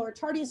attendance, lower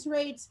tardiness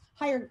rates,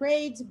 higher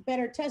grades,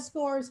 better test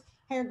scores,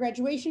 higher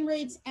graduation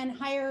rates, and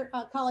higher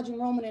college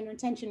enrollment and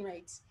retention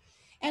rates.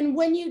 And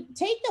when you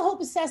take the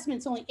hope assessment,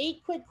 it's only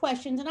 8 quick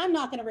questions, and I'm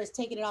not going to risk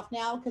taking it off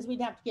now because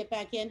we'd have to get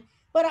back in,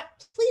 but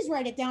please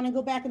write it down and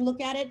go back and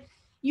look at it.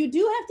 You do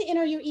have to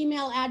enter your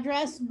email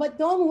address, but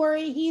don't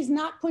worry, he's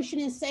not pushing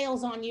his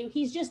sales on you.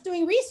 He's just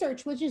doing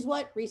research, which is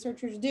what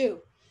researchers do.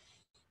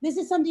 This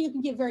is something you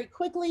can give very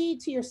quickly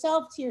to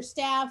yourself, to your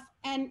staff,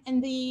 and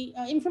the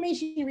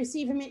information you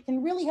receive from it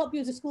can really help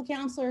you as a school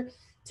counselor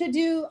to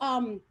do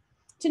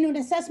an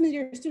assessment of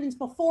your students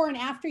before and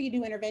after you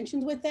do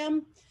interventions with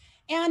them.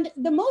 And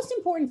the most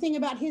important thing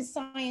about his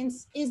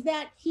science is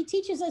that he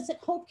teaches us that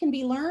hope can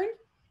be learned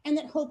and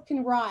that hope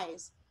can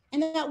rise,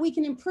 and that we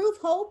can improve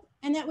hope,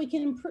 and that we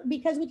can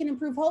because we can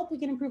improve hope, we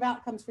can improve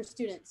outcomes for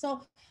students.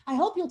 So I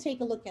hope you'll take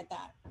a look at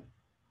that.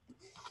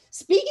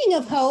 Speaking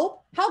of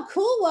hope, how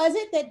cool was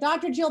it that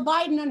Dr. Jill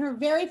Biden on her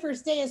very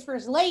first day as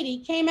First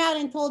Lady came out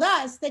and told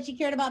us that she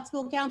cared about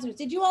school counselors?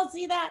 Did you all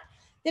see that?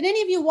 Did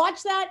any of you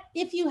watch that?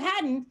 If you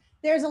hadn't,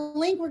 there's a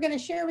link we're going to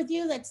share with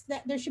you.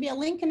 There should be a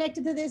link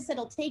connected to this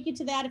that'll take you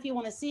to that if you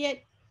want to see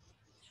it.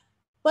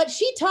 But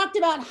she talked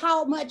about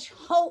how much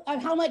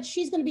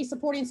she's going to be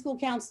supporting school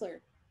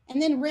counselor.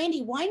 And then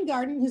Randy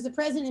Weingarten, who's the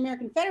president of the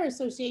American Federal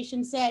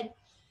Association, said,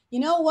 you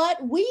know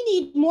what? We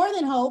need more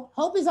than hope.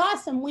 Hope is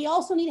awesome. We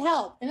also need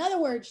help. In other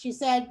words, she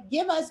said,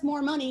 give us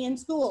more money in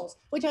schools,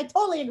 which I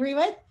totally agree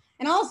with.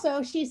 And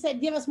also she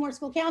said, give us more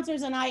school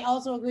counselors. And I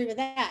also agree with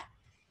that.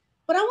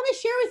 But I want to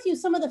share with you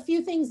some of the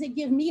few things that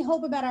give me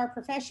hope about our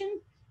profession.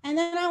 And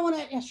then I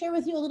want to share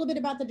with you a little bit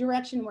about the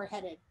direction we're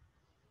headed.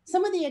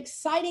 Some of the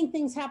exciting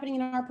things happening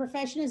in our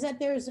profession is that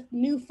there's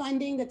new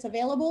funding that's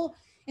available.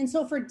 And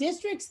so for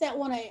districts that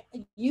want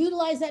to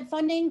utilize that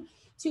funding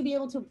to be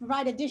able to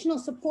provide additional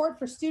support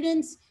for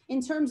students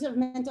in terms of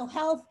mental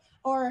health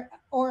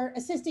or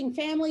assisting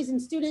families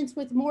and students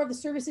with more of the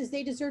services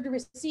they deserve to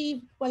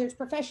receive, whether it's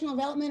professional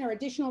development or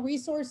additional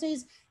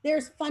resources,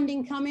 there's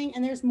funding coming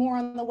and there's more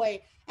on the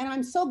way. And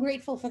I'm so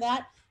grateful for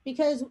that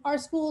because our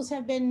schools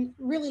have been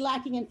really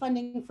lacking in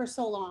funding for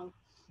so long.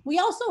 We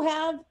also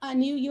have a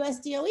new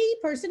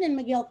USDOE person in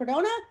Miguel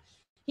Cardona.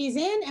 He's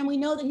in, and we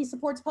know that he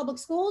supports public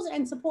schools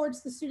and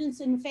supports the students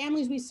and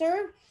families we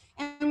serve.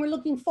 And we're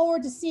looking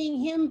forward to seeing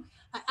him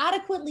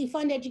adequately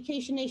fund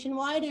education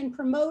nationwide and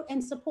promote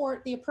and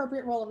support the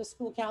appropriate role of a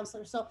school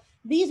counselor. So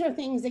these are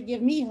things that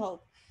give me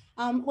hope.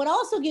 What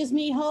also gives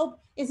me hope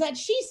is that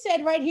she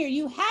said right here,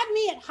 you had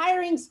me at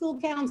hiring school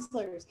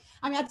counselors.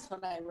 I mean, that's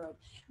what I wrote.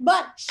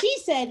 But she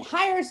said,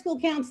 hire school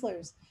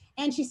counselors.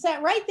 And she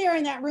sat right there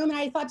in that room. And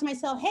I thought to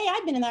myself, hey,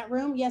 I've been in that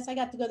room. Yes, I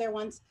got to go there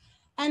once.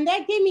 And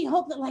that gave me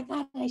hope that, like,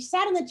 God, I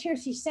sat in the chair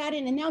she sat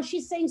in, and now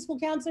she's saying school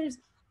counselors.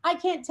 I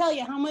can't tell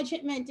you how much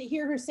it meant to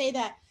hear her say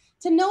that.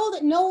 To know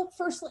that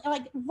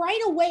like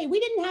right away, we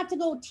didn't have to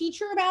go teach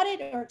her about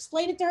it or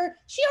explain it to her.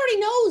 She already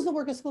knows the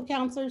work of school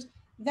counselors.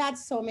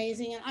 That's so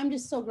amazing. And I'm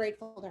just so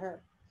grateful to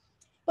her.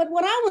 But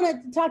what I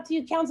want to talk to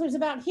you counselors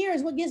about here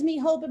is what gives me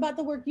hope about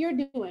the work you're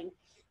doing.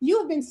 You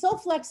have been so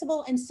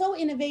flexible and so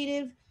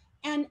innovative,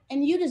 and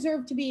you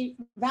deserve to be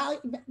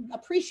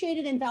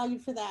appreciated and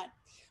valued for that.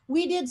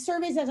 We did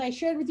surveys, as I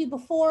shared with you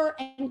before,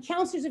 and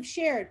counselors have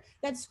shared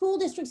that school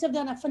districts have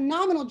done a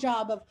phenomenal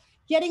job of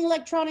getting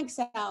electronics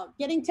out,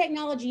 getting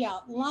technology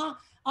out,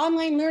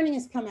 online learning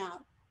has come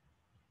out.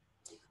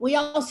 We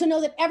also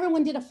know that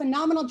everyone did a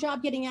phenomenal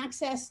job getting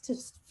access to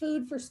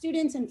food for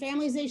students and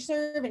families they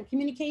serve, and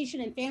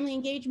communication and family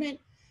engagement.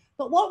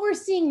 But what we're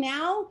seeing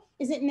now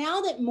is that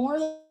now that more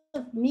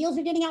of meals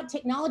are getting out,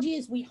 technology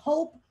is, we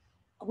hope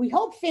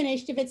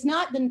finished. If it's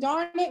not, then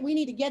darn it, we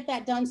need to get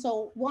that done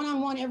so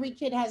one-on-one every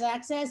kid has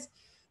access.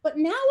 But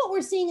now what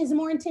we're seeing is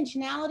more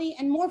intentionality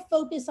and more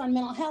focus on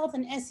mental health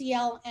and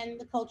SEL and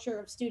the culture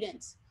of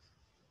students.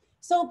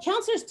 So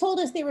counselors told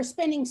us they were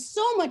spending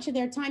so much of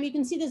their time, you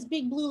can see this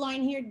big blue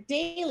line here,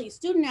 daily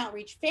student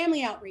outreach,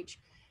 family outreach,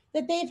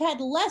 that they've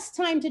had less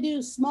time to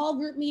do small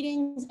group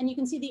meetings, and you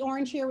can see the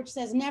orange here, which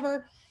says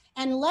never,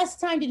 and less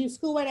time to do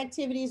school-wide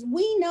activities.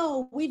 We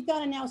know we've got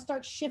to now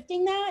start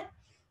shifting that.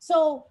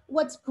 So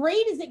what's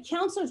great is that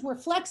counselors were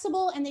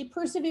flexible and they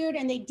persevered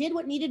and they did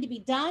what needed to be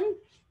done.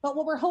 But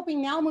what we're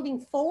hoping now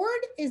moving forward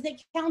is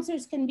that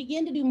counselors can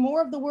begin to do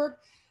more of the work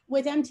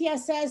with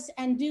MTSS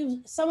and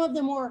do some of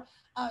the more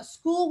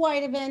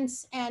school-wide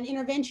events and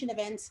intervention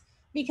events,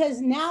 because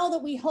now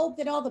that we hope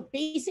that all the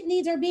basic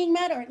needs are being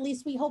met, or at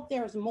least we hope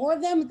there's more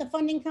of them with the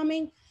funding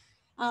coming,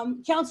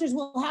 counselors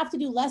will have to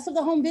do less of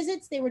the home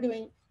visits. They were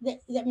doing,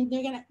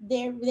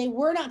 they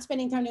were not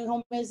spending time doing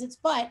home visits,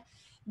 but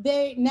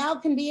they now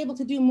can be able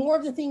to do more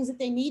of the things that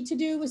they need to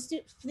do with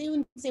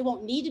students. They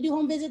won't need to do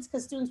home visits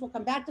because students will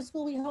come back to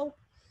school, we hope.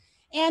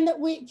 And that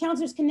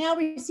counselors can now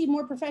receive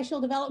more professional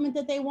development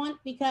that they want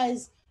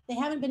because they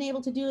haven't been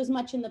able to do as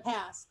much in the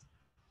past.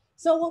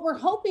 So what we're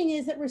hoping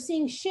is that we're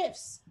seeing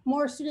shifts.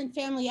 More student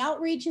family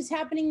outreach is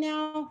happening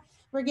now.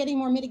 We're getting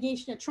more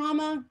mitigation of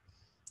trauma.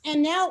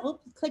 And now,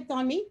 oops, clicked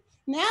on me.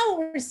 Now what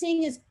we're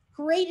seeing is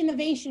great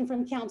innovation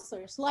from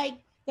counselors. Like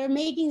they're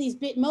making these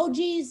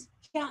Bitmojis,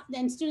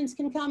 and students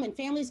can come and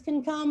families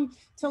can come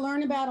to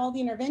learn about all the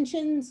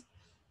interventions.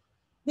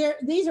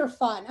 These are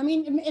fun. I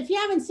mean, if you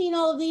haven't seen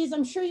all of these,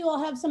 I'm sure you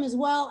all have some as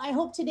well. I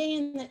hope today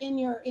in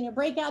your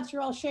breakouts,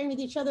 you're all sharing with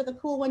each other the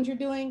cool ones you're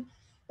doing.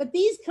 But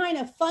these kind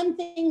of fun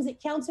things that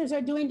counselors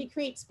are doing to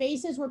create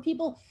spaces where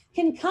people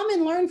can come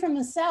and learn from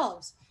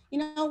themselves. You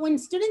know, when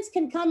students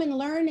can come and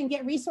learn and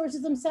get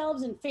resources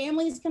themselves, and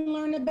families can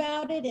learn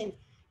about it, and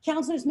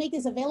counselors make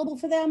this available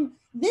for them,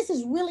 this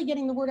is really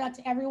getting the word out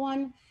to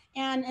everyone.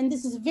 And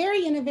this is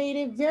very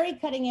innovative, very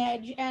cutting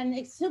edge, and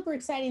it's super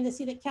exciting to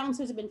see that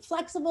counselors have been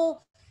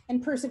flexible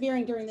and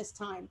persevering during this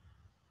time.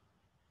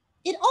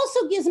 It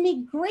also gives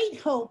me great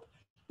hope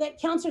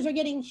that counselors are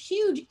getting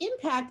huge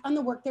impact on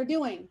the work they're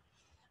doing.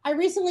 I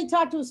recently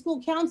talked to a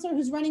school counselor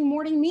who's running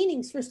morning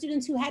meetings for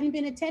students who hadn't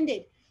been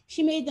attended.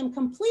 She made them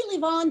completely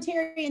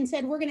voluntary and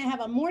said, we're going to have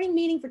a morning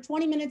meeting for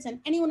 20 minutes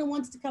and anyone who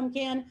wants to come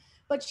can.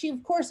 But she,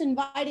 of course,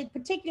 invited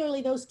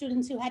particularly those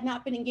students who had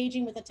not been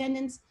engaging with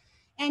attendance.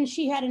 And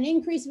she had an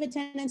increase of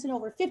attendance in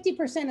over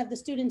 50% of the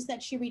students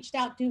that she reached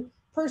out to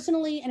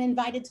personally and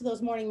invited to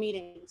those morning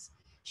meetings.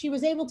 She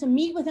was able to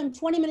meet with them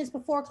 20 minutes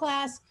before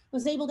class,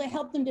 was able to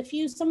help them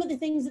diffuse some of the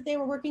things that they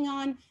were working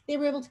on. They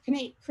were able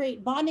to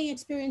create bonding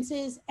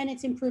experiences, and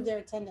it's improved their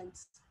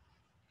attendance.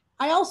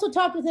 I also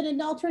talked with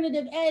an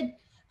alternative ed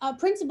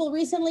principal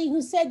recently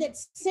who said that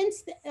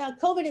since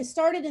COVID has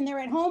started and they're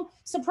at home,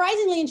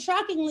 surprisingly and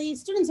shockingly,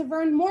 students have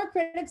earned more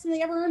credits than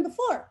they ever earned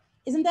before.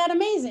 Isn't that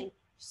amazing?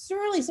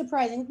 Surely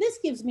surprising. This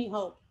gives me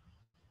hope.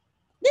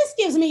 This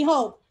gives me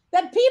hope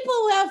that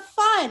people have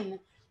fun,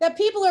 that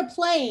people are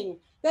playing,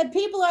 that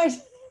people are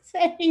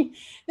saying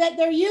that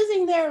they're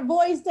using their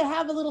voice to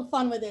have a little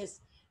fun with this.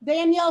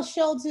 Danielle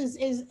Schultz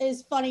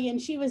is funny,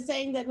 and she was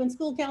saying that when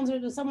school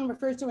counselors, when someone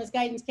refers to them as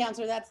guidance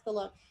counselor, that's the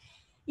look.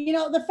 You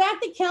know, the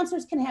fact that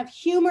counselors can have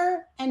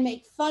humor and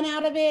make fun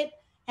out of it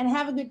and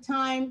have a good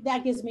time,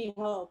 that gives me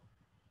hope.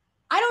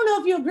 I don't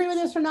know if you agree with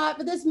this or not,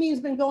 but this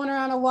meme's been going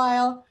around a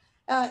while.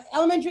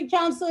 Elementary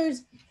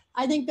counselors,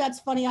 I think that's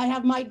funny. I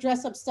have my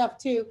dress up stuff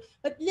too,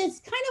 but this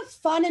kind of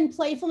fun and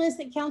playfulness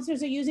that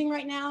counselors are using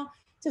right now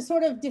to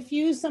sort of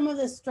diffuse some of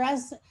the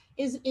stress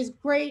is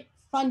great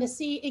fun to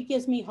see. It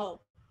gives me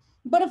hope.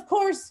 But of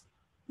course,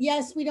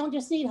 yes, we don't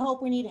just need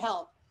hope, we need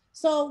help.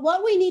 So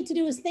what we need to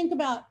do is think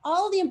about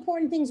all the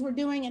important things we're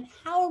doing and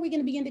how are we going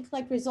to begin to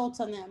collect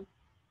results on them.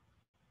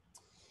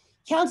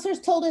 Counselors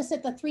told us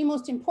that the three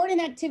most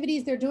important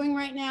activities they're doing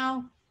right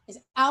now is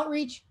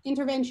outreach,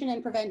 intervention,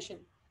 and prevention.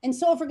 And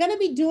so if we're going to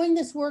be doing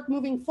this work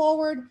moving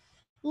forward,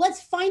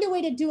 let's find a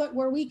way to do it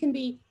where we can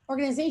be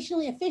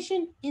organizationally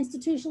efficient,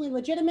 institutionally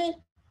legitimate,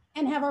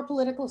 and have our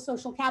political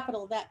social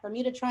capital, that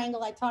Bermuda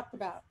Triangle I talked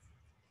about.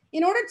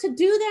 In order to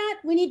do that,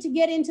 we need to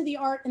get into the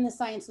art and the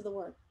science of the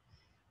work.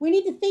 We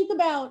need to think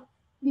about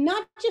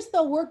not just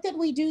the work that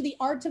we do, the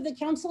art of the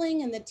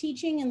counseling and the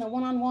teaching and the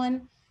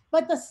one-on-one,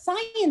 but the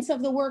science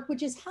of the work,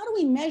 which is how do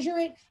we measure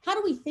it? How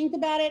do we think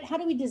about it? How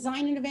do we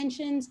design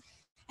interventions?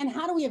 And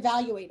how do we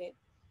evaluate it?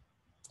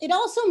 It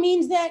also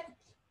means that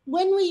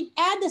when we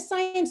add the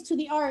science to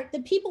the art,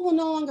 the people will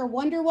no longer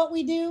wonder what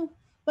we do,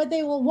 but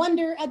they will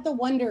wonder at the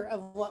wonder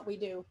of what we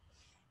do.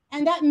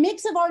 And that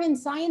mix of art and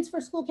science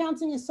for school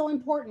counseling is so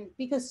important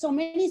because so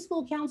many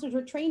school counselors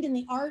are trained in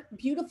the art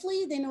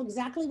beautifully. They know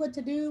exactly what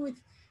to do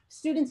with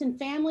students and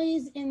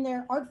families in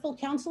their artful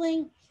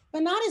counseling,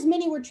 but not as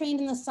many were trained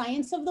in the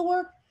science of the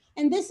work.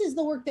 And this is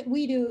the work that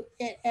we do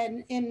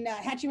in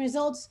Hatching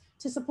Results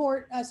to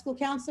support school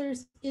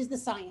counselors, is the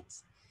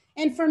science.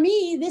 And for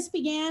me, this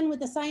began with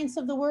the science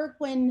of the work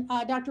when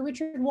Dr.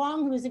 Richard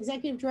Wong, who is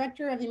executive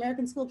director of the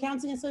American School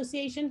Counseling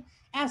Association,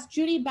 asked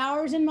Judy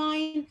Bowers and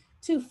mine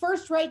to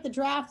first write the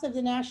draft of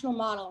the national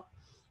model.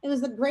 It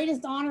was the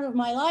greatest honor of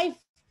my life.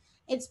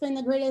 It's been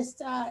the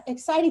greatest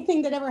exciting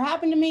thing that ever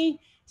happened to me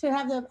to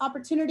have the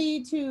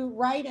opportunity to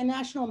write a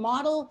national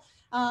model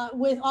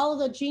with all of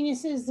the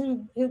geniuses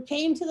who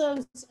came to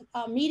those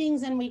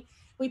meetings, and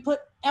we put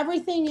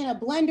everything in a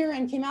blender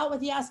and came out with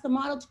the ASCA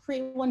model to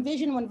create one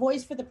vision, one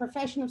voice for the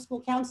profession of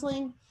school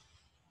counseling.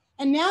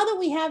 And now that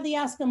we have the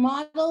ASCA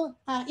model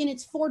in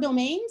its 4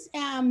 domains,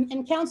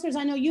 and counselors,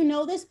 I know you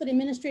know this, but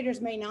administrators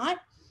may not,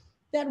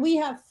 that we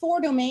have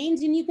 4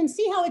 domains, and you can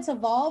see how it's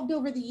evolved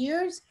over the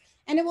years,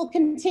 and it will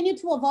continue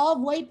to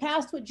evolve way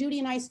past what Judy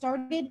and I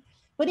started.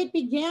 But it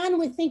began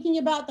with thinking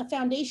about the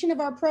foundation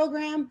of our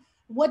program.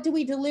 What do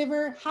we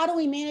deliver? How do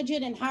we manage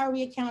it? And how are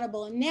we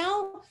accountable? And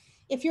now,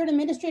 if you're an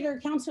administrator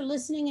or counselor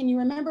listening and you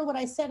remember what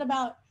I said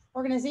about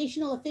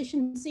organizational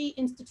efficiency,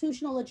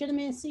 institutional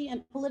legitimacy,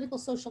 and political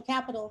social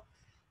capital,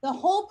 the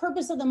whole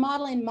purpose of the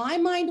model in my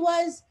mind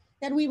was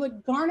that we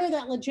would garner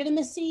that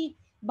legitimacy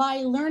by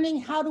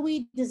learning how do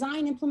we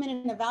design, implement,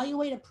 and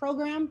evaluate a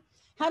program?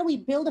 How do we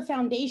build a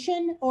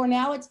foundation, or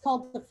now it's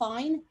called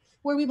define,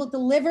 where we will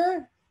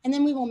deliver, and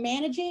then we will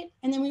manage it,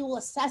 and then we will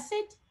assess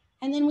it,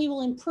 and then we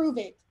will improve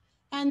it.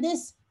 And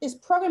this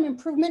program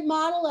improvement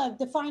model of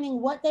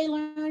defining what they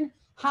learn,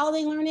 how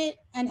they learn it,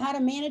 and how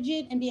to manage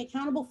it and be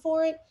accountable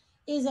for it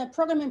is a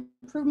program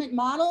improvement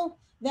model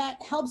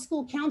that helps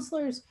school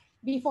counselors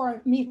be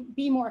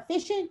more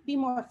efficient, be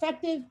more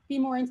effective, be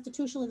more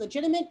institutionally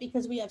legitimate,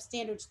 because we have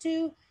standards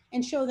too,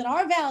 and show that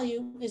our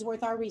value is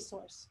worth our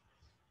resource.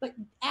 But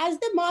as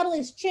the model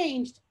is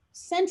changed,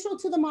 central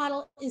to the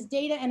model is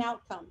data and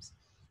outcomes.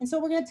 And so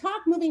we're going to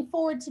talk moving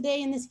forward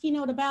today in this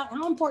keynote about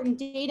how important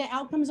data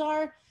outcomes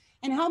are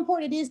and how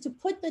important it is to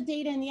put the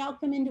data and the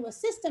outcome into a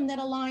system that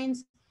aligns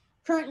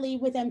currently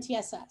with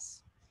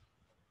MTSS.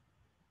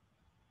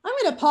 I'm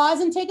going to pause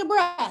and take a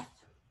breath.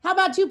 How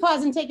about you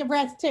pause and take a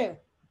breath too?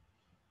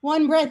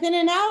 1 breath in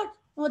and out,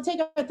 and we'll take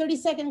a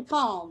 30-second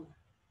calm.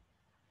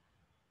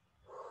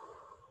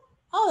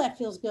 Oh, that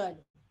feels good.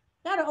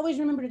 Gotta always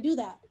remember to do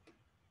that.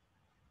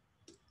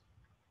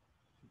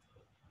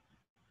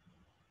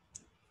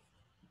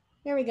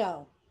 There we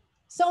go.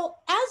 So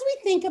as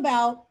we think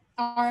about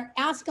our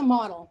ASCA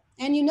model,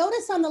 and you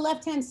notice on the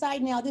left-hand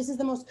side now, this is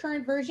the most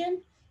current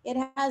version. It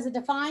has a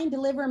define,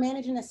 deliver,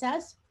 manage, and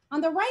assess. On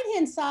the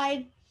right-hand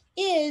side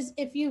is,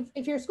 if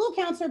you're a school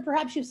counselor,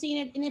 perhaps you've seen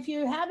it, and if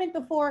you haven't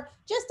before,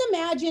 just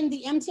imagine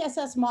the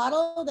MTSS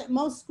model that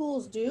most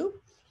schools do.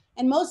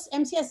 And most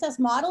MTSS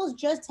models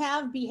just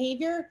have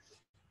behavior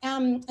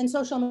and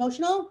social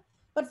emotional.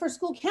 But for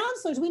school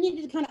counselors, we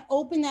needed to kind of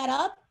open that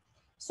up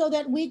so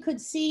that we could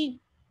see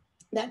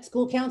that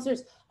school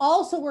counselors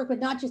also work with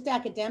not just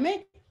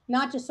academic,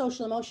 not just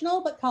social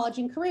emotional, but college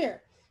and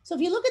career. So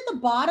if you look at the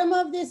bottom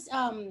of this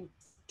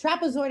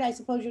trapezoid, I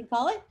suppose you'd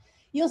call it,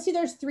 you'll see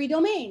there's 3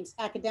 domains: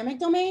 academic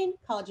domain,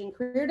 college and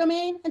career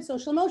domain, and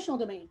social emotional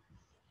domain.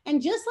 And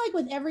just like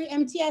with every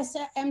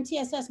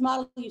MTSS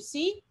model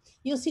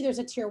you'll see there's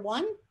a tier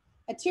 1,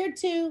 a tier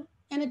 2,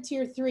 and a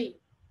tier 3.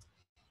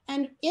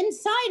 And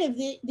inside of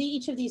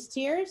each of these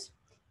tiers,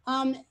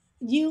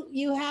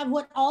 you have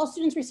what all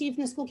students receive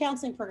from the school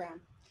counseling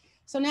program.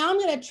 So now I'm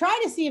going to try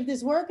to see if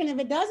this works, and if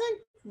it doesn't,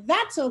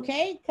 that's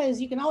okay,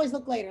 because you can always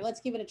look later.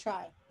 Let's give it a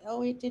try.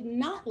 Oh, it did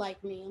not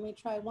like me. Let me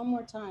try one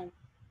more time.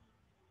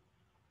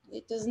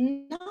 It does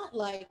not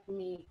like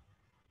me.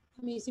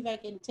 Let me see if I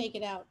can take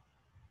it out.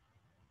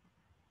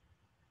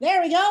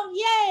 There we go.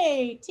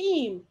 Yay,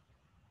 team.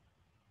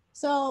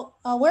 So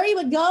where you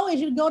would go is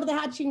you would go to the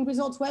Hatching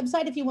Results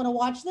website if you want to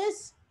watch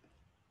this.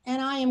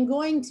 And I am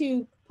going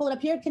to pull it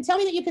up here. Can tell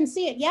me that you can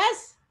see it.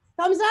 Yes?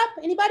 Thumbs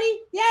up?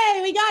 Anybody?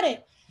 Yay, we got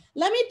it.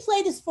 Let me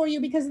play this for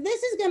you, because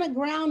this is going to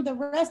ground the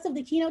rest of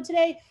the keynote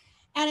today.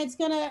 and it's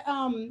going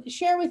to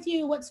share with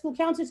you what school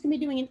counselors can be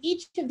doing in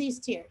each of these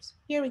tiers.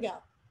 Here we go.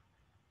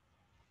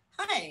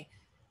 Hi,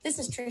 this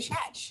is Trish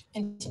Hatch,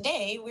 and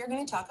today we're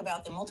going to talk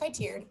about the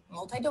multi-tiered,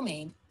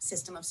 multi-domain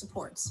system of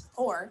supports,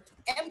 or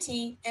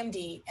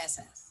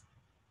MTMDSS.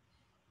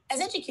 As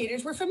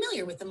educators, we're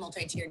familiar with the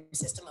multi-tiered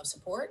system of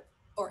support,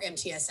 or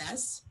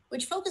MTSS,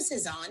 which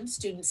focuses on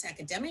students'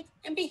 academic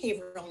and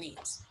behavioral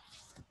needs.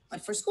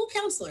 But for school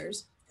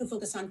counselors who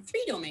focus on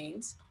 3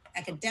 domains,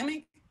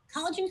 academic,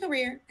 college and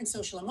career, and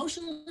social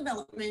emotional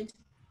development,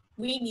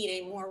 we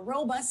need a more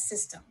robust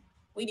system.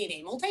 We need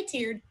a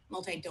multi-tiered,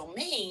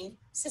 multi-domain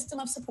system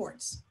of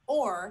supports,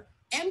 or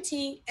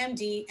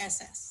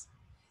MTMDSS.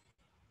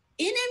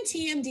 In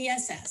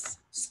MTMDSS,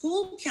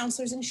 school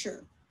counselors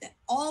ensure that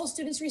all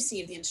students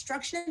receive the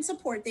instruction and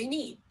support they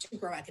need to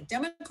grow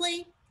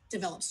academically,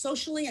 develop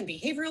socially and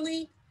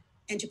behaviorally,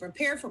 and to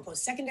prepare for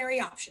post-secondary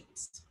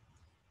options.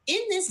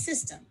 In this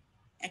system,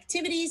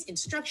 activities,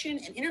 instruction,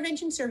 and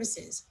intervention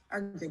services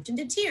are grouped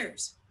into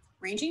tiers,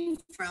 ranging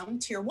from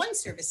Tier 1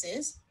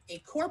 services, a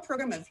core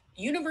program of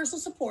universal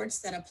supports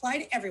that apply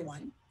to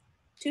everyone,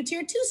 to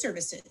Tier 2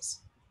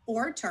 services,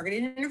 or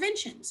targeted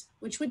interventions,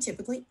 which would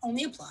typically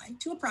only apply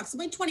to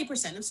approximately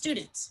 20% of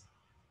students.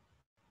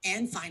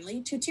 And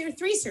finally, to Tier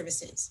 3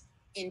 services,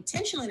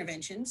 intentional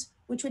interventions,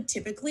 which would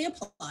typically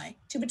apply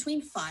to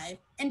between 5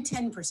 and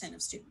 10%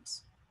 of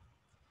students.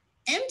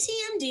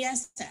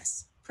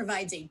 MTMDSS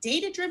provides a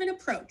data-driven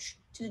approach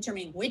to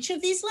determining which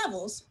of these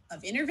levels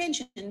of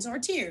interventions or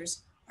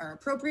tiers are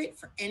appropriate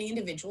for any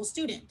individual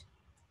student.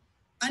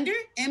 Under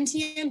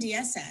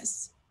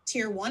MTMDSS,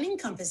 Tier 1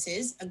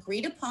 encompasses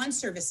agreed upon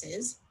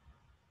services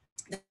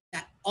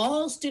that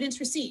all students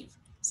receive,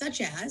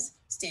 such as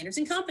standards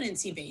and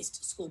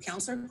competency-based school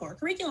counselor core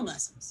curriculum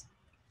lessons,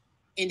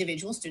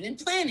 individual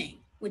student planning,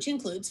 which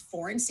includes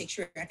 4- and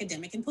 6-year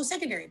academic and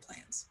post-secondary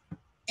plans,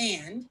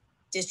 and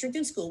district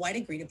and school-wide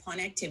agreed upon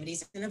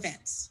activities and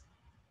events.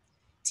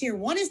 Tier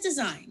 1 is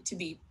designed to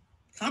be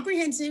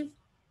comprehensive,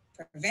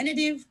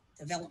 preventative,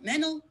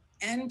 developmental,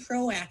 and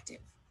proactive.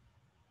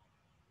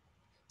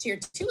 Tier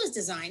 2 is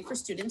designed for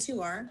students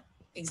who are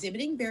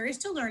exhibiting barriers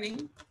to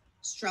learning,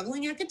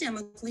 struggling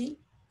academically,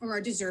 or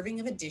are deserving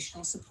of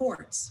additional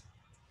supports.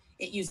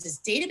 It uses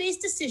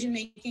data-based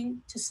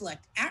decision-making to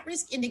select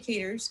at-risk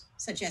indicators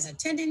such as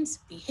attendance,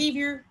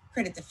 behavior,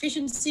 credit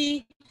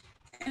deficiency,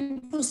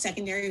 and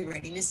post-secondary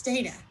readiness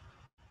data.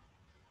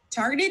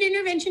 Targeted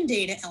intervention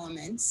data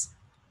elements,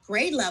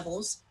 grade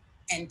levels,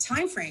 and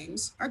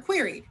timeframes are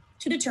queried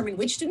to determine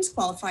which students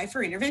qualify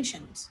for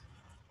interventions.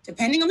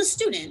 Depending on the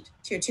student,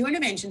 Tier 2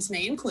 interventions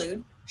may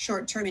include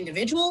short-term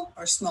individual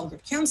or small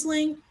group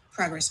counseling,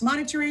 progress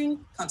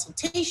monitoring,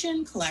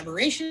 consultation,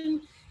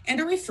 collaboration,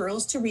 and or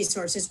referrals to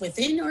resources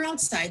within or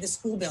outside the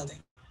school building.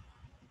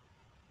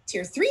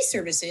 Tier 3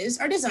 services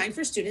are designed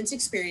for students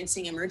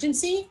experiencing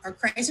emergency or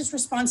crisis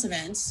response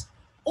events,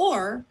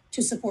 or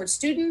to support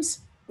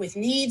students with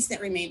needs that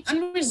remain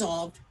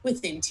unresolved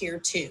within Tier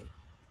 2.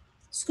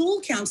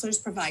 School counselors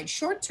provide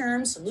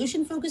short-term,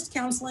 solution-focused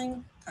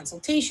counseling,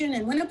 consultation,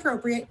 and when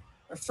appropriate,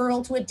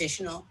 referral to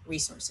additional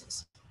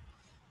resources.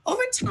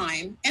 Over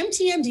time,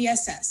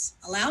 MTMDSS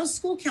allows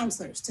school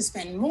counselors to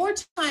spend more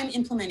time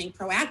implementing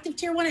proactive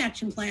Tier 1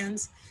 action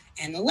plans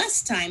and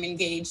less time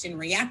engaged in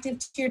reactive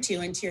Tier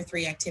 2 and Tier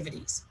 3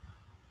 activities.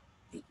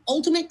 The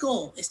ultimate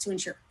goal is to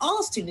ensure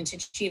all students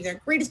achieve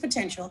their greatest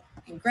potential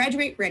and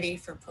graduate ready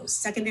for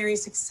post-secondary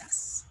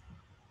success.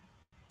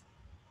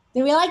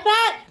 Do we like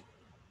that?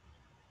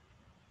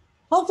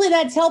 Hopefully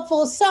that's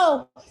helpful.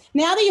 So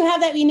now that you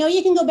have that, you know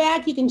you can go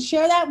back, you can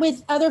share that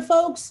with other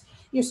folks.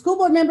 Your school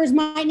board members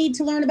might need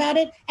to learn about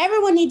it.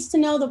 Everyone needs to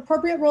know the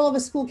appropriate role of a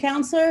school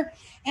counselor,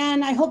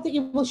 and I hope that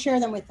you will share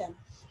them with them.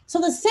 So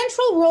the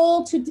central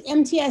role to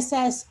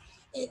MTSS,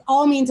 it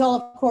all means all,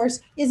 of course,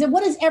 is that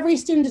what does every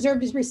student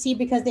deserve to receive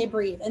because they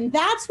breathe? And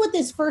that's what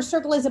this first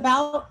circle is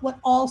about, what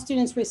all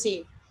students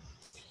receive.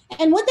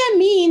 And what that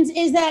means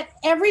is that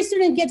every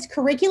student gets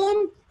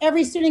curriculum,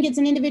 every student gets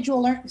an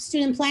individual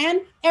student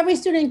plan, every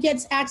student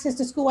gets access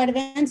to school-wide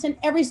events, and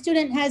every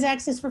student has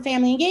access for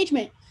family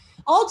engagement.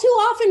 All too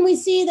often we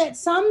see that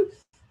some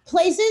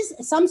places,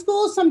 some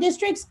schools, some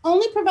districts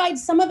only provide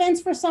some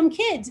events for some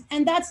kids,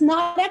 and that's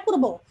not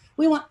equitable.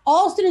 We want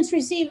all students to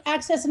receive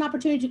access and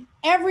opportunity to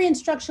every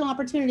instructional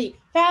opportunity,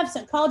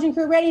 FAFSA, college and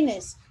career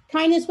readiness,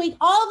 kindness week,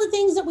 all the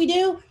things that we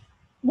do.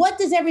 What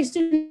does every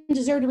student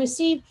deserve to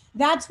receive?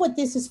 That's what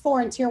this is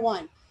for in Tier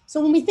 1.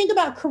 So when we think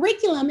about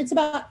curriculum, it's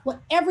about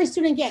what every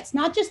student gets,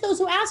 not just those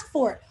who ask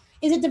for it.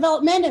 Is it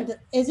developmental?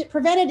 Is it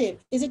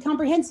preventative? Is it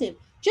comprehensive?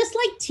 Just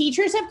like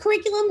teachers have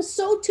curriculum,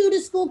 so too do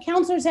school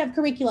counselors have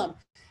curriculum.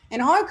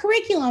 And our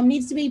curriculum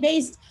needs to be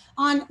based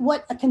on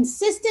what a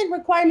consistent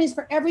requirement is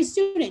for every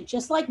student.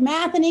 Just like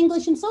math and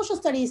English and social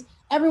studies,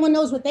 everyone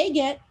knows what they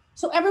get.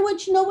 So everyone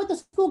should know what the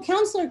school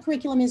counselor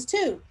curriculum is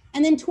too.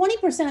 And then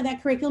 20% of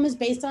that curriculum is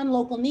based on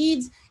local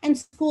needs and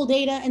school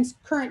data and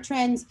current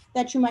trends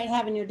that you might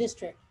have in your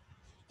district.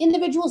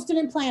 Individual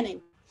student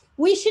planning.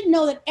 We should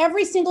know that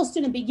every single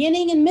student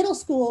beginning in middle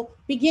school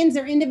begins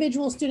their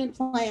individual student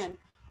plan.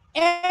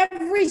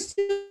 Every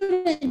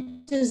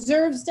student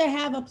deserves to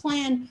have a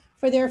plan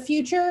for their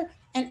future,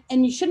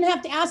 and you shouldn't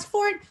have to ask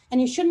for it,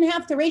 and you shouldn't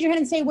have to raise your hand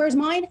and say, where's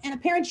mine? And a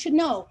parent should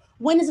know,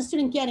 when is a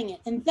student getting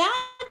it? And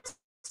that's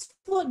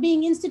what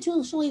being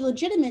institutionally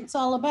legitimate is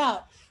all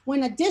about.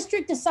 When a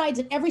district decides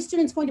that every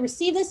student's going to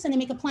receive this and they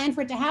make a plan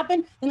for it to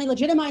happen, then they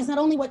legitimize not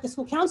only what the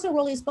school counselor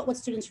role is, but what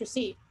students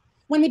receive.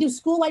 When we do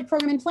school-wide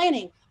program and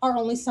planning, are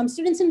only some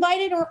students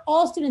invited or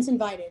all students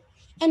invited?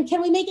 And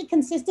can we make it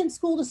consistent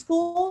school to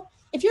school?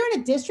 If you're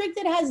in a district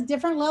that has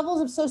different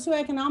levels of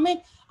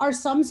socioeconomic, are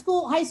some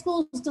high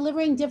schools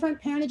delivering different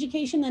parent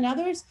education than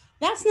others?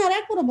 That's not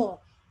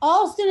equitable.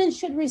 All students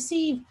should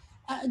receive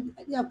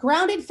a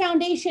grounded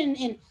foundation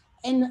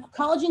in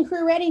college and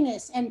career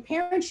readiness, and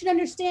parents should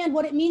understand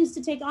what it means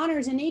to take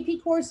honors and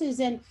AP courses,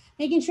 and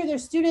making sure their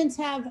students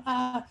have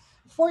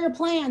four-year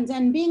plans,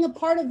 and being a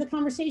part of the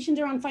conversations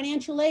around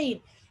financial aid.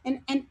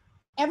 And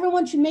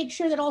everyone should make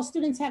sure that all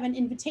students have an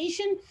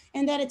invitation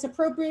and that it's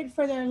appropriate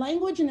for their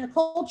language and their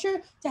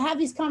culture to have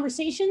these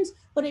conversations,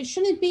 but it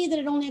shouldn't be that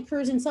it only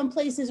occurs in some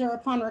places or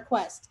upon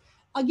request.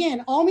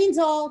 Again, all means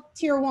all,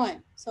 tier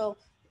one. So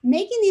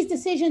making these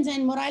decisions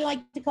and what I like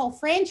to call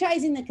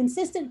franchising the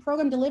consistent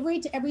program delivery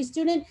to every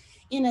student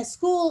in a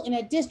school, in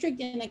a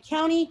district, in a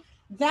county,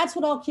 that's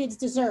what all kids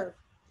deserve.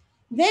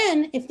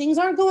 Then if things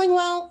aren't going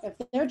well, if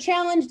they're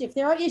challenged, if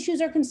there are issues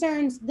or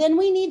concerns, then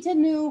we need to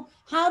know,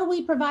 how do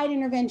we provide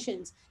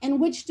interventions and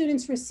which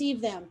students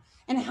receive them?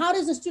 And how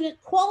does a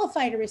student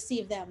qualify to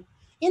receive them?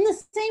 In the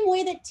same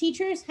way that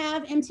teachers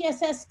have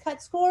MTSS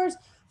cut scores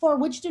for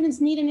which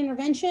students need an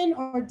intervention,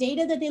 or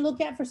data that they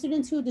look at for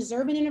students who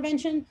deserve an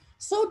intervention,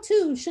 so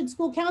too should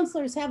school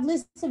counselors have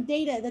lists of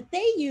data that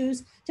they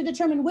use to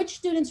determine which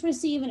students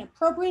receive an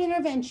appropriate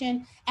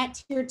intervention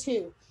at tier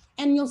 2.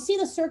 And you'll see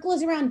the circle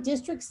is around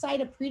district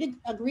site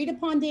agreed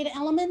upon data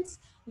elements.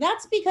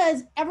 That's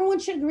because everyone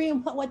should agree on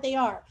what they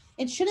are.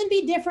 It shouldn't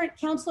be different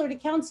counselor to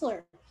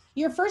counselor.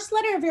 Your first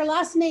letter of your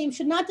last name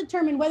should not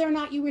determine whether or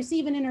not you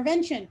receive an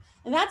intervention.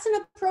 And that's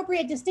an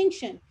appropriate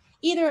distinction.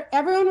 Either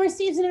everyone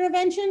receives an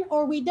intervention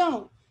or we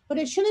don't, but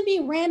it shouldn't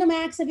be random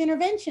acts of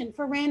intervention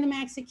for random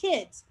acts of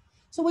kids.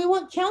 So we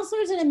want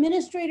counselors and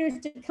administrators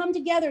to come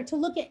together to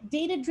look at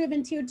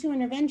data-driven tier 2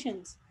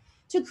 interventions,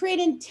 to create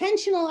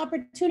intentional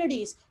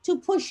opportunities to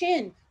push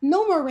in,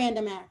 no more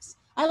random acts.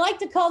 I like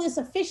to call this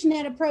a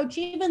fishnet approach,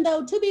 even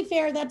though, to be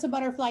fair, that's a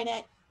butterfly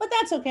net, but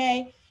that's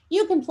okay.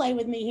 You can play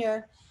with me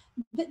here.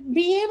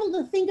 Be able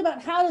to think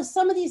about how do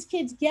some of these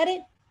kids get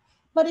it,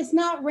 but it's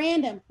not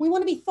random. We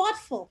want to be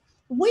thoughtful.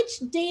 Which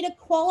data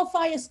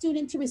qualify a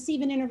student to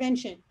receive an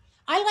intervention?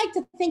 I like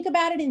to think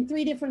about it in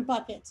 3 different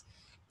buckets.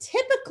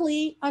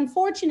 Typically,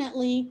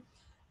 unfortunately,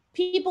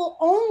 people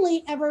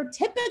only ever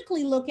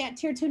typically look at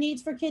tier 2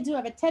 needs for kids who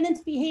have attendance,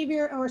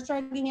 behavior, or are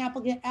struggling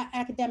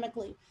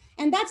academically.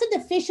 And that's a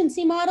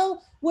deficiency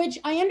model, which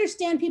I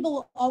understand people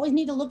will always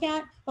need to look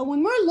at. But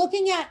when we're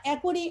looking at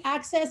equity,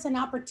 access, and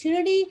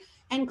opportunity,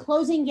 and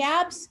closing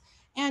gaps,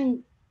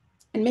 and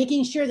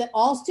making sure that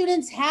all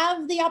students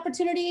have the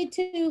opportunity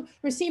to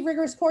receive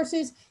rigorous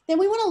courses, then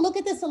we want to look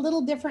at this a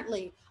little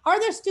differently. Are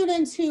there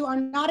students who are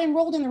not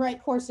enrolled in the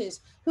right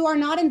courses, who are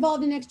not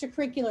involved in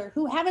extracurricular,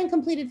 who haven't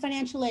completed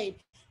financial aid?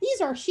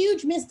 These are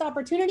huge missed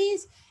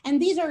opportunities, and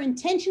these are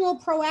intentional,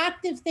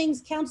 proactive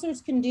things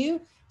counselors can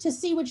do to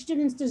see which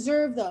students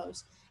deserve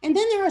those. And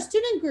then there are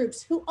student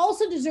groups who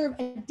also deserve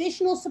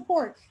additional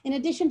support. In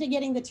addition to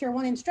getting the tier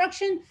 1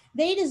 instruction,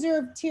 they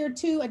deserve tier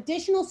 2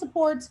 additional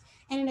supports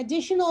and an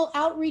additional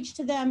outreach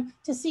to them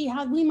to see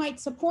how we might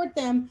support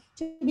them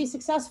to be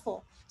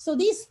successful. So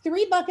these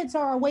 3 buckets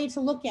are a way to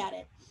look at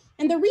it.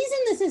 And the reason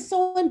this is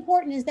so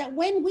important is that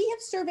when we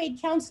have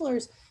surveyed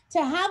counselors,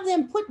 to have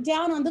them put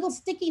down on little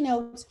sticky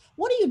notes,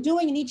 what are you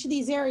doing in each of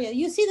these areas?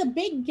 You see the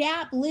big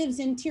gap lives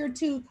in tier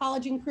 2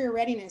 college and career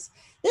readiness.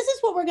 This is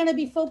what we're going to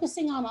be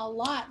focusing on a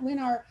lot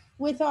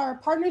with our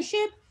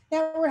partnership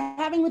that we're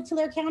having with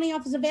Tulare County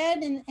Office of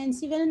Ed and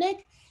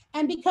CVNIC.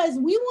 And because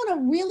we want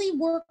to really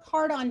work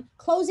hard on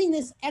closing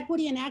this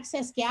equity and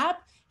access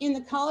gap in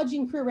the college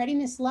and career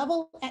readiness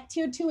level at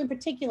tier 2 in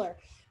particular.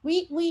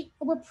 We're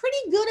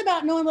pretty good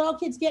about knowing what all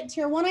kids get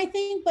tier 1, I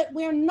think, but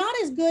we're not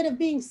as good of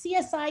being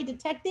CSI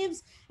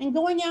detectives and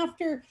going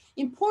after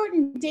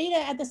important data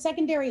at the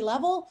secondary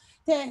level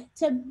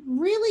to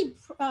really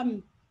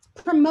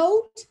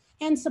promote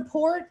and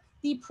support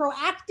the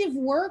proactive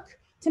work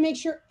to make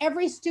sure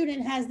every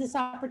student has this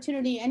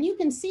opportunity. And you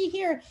can see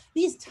here,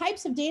 these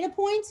types of data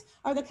points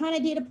are the kind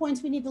of data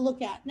points we need to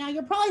look at. Now,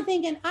 you're probably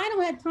thinking, I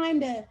don't have time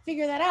to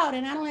figure that out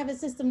and I don't have a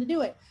system to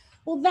do it.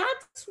 Well,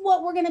 that's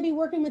what we're going to be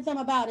working with them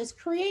about, is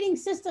creating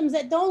systems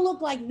that don't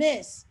look like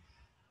this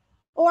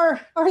or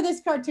this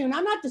cartoon.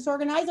 I'm not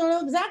disorganized. I don't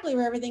know exactly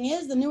where everything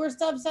is. The newer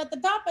stuff's at the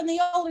top and the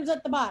older's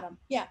at the bottom.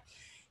 Yeah.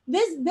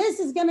 This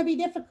is going to be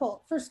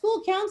difficult for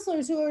school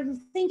counselors who are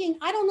thinking,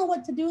 I don't know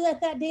what to do with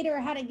that data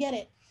or how to get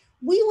it.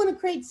 We want to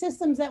create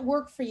systems that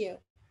work for you.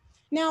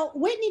 Now,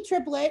 Whitney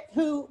Triplett,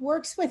 who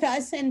works with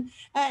us and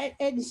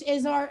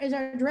is our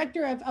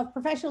director of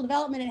professional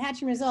development at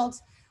Hatching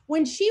Results,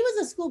 When she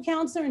was a school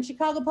counselor in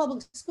Chicago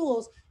Public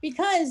Schools,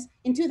 because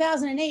in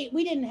 2008,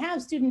 we didn't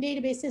have student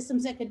database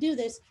systems that could do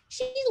this,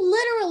 she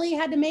literally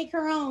had to make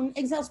her own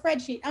Excel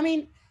spreadsheet. I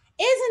mean,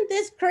 isn't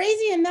this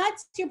crazy and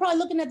nuts? You're probably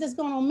looking at this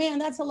going, oh man,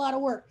 that's a lot of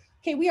work.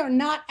 Okay, we are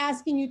not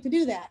asking you to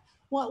do that.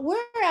 What we're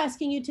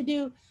asking you to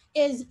do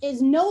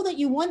is know that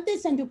you want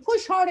this and to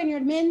push hard on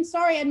your admin.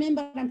 Sorry, admin,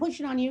 but I'm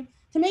pushing on you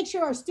to make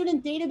sure our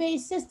student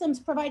database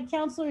systems provide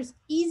counselors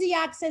easy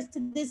access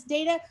to this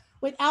data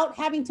without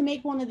having to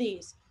make one of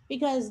these.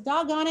 Because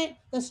doggone it,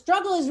 the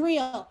struggle is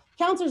real.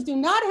 Counselors do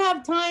not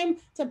have time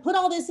to put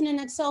all this in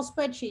an Excel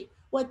spreadsheet.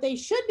 What they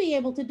should be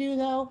able to do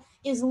though,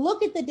 is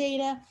look at the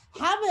data,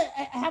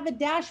 have a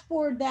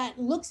dashboard that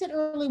looks at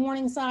early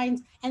warning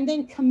signs, and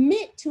then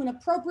commit to an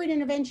appropriate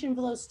intervention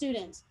for those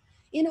students.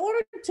 In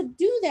order to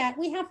do that,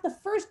 we have to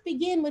first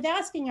begin with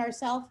asking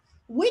ourselves,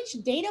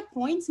 which data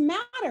points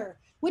matter?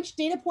 Which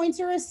data points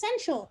are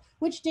essential?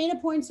 Which data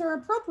points are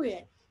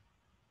appropriate?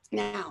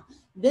 Now,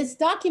 this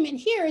document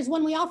here is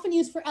one we often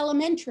use for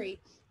elementary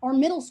or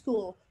middle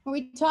school, where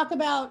we talk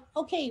about,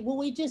 okay, well,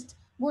 we just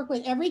work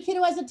with every kid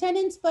who has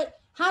attendance, but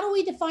how do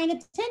we define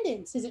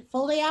attendance? Is it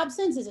full day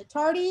absence? Is it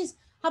tardies?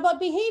 How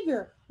about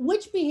behavior?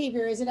 Which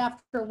behavior? Is it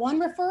after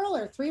one referral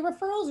or 3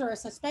 referrals or a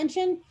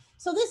suspension?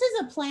 So this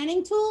is a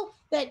planning tool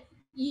that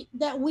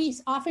we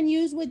often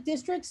use with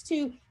districts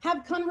to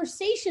have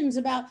conversations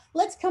about,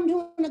 let's come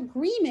to an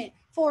agreement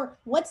for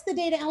what's the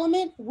data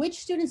element, which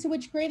students at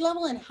which grade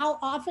level, and how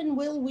often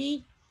will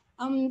we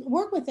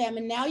work with them.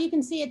 And now you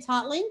can see it's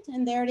hot linked,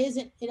 and there it is,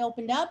 it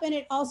opened up, and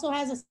it also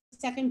has a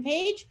second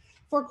page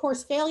for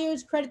course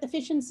failures, credit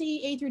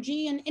deficiency, A through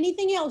G, and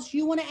anything else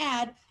you want to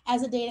add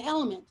as a data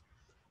element.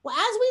 Well,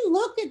 as we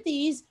look at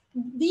these,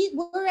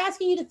 we're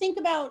asking you to think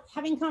about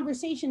having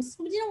conversations.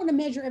 You don't want to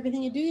measure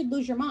everything you do, you'd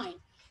lose your mind.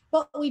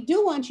 But we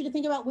do want you to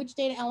think about which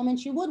data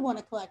elements you would want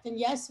to collect. And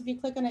yes, if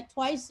you click on it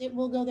twice, it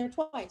will go there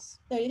twice.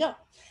 There you go.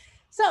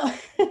 So,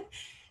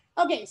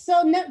 okay,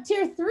 so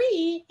tier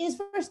 3 is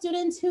for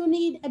students who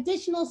need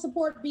additional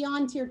support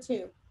beyond tier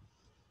 2.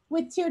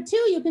 With tier 2,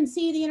 you can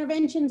see the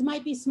interventions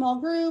might be small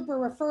group or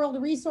referral to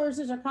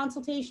resources or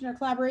consultation or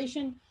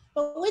collaboration.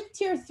 But with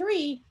tier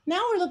 3,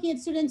 now we're looking at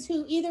students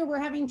who either were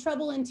having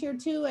trouble in tier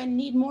 2 and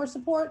need more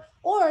support,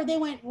 or they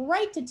went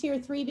right to tier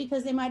 3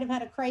 because they might have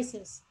had a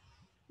crisis.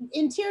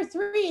 In tier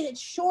 3,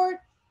 it's short,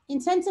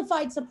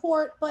 intensified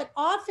support, but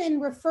often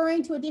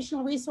referring to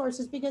additional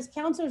resources because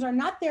counselors are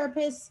not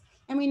therapists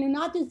and we do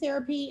not do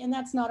therapy, and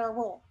that's not our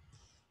role.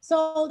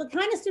 So the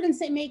kind of students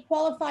that may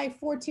qualify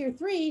for tier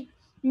 3,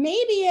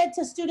 maybe it's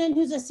a student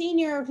who's a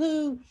senior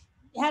who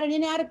had an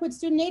inadequate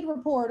student aid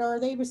report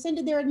or they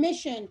rescinded their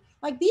admission.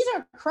 Like, these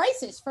are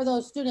crises for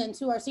those students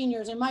who are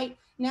seniors and might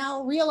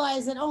now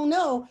realize that, oh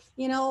no,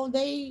 you know,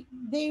 they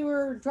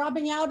were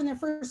dropping out in their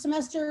first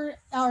semester,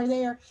 or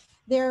they're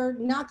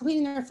not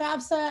completing their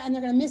FAFSA and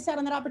they're going to miss out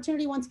on that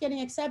opportunity once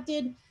getting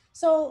accepted.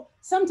 So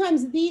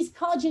sometimes these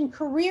college and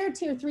career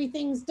tier 3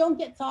 things don't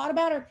get thought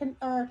about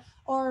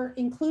or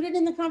included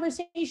in the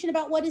conversation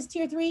about what is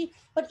tier 3,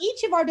 but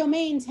each of our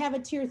domains have a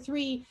tier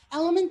 3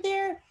 element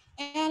there.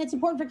 And it's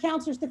important for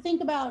counselors to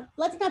think about,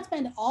 let's not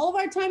spend all of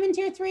our time in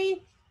tier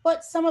 3,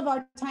 but some of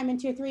our time in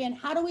tier 3, and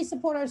how do we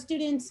support our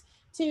students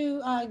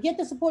to get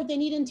the support they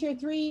need in tier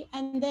 3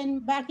 and then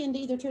back into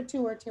either tier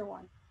 2 or tier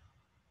 1.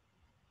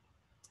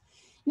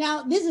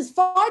 Now, this is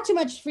far too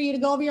much for you to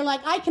go over. You're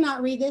like, I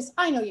cannot read this.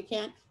 I know you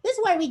can't. This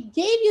is why we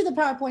gave you the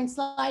PowerPoint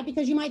slide,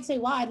 because you might say,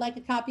 wow, I'd like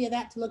a copy of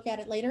that to look at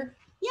it later.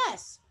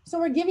 Yes. So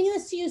we're giving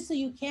this to you so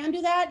you can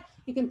do that.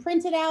 You can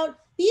print it out.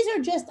 These are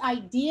just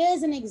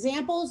ideas and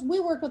examples. We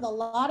work with a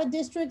lot of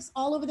districts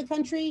all over the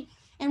country,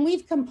 and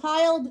we've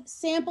compiled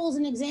samples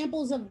and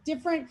examples of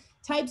different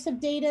types of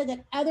data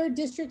that other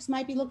districts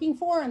might be looking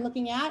for and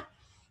looking at.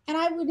 And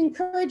I would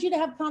encourage you to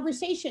have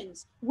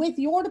conversations with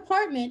your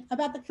department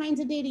about the kinds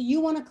of data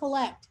you want to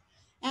collect,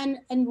 and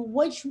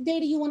which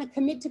data you want to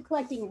commit to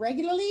collecting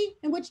regularly,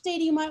 and which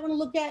data you might want to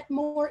look at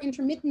more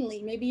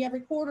intermittently, maybe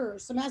every quarter or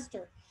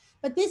semester.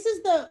 But this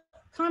is the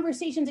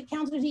conversations that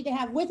counselors need to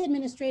have with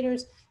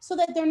administrators so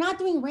that they're not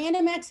doing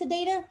random acts of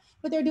data,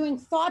 but they're doing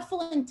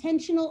thoughtful,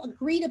 intentional,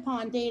 agreed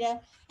upon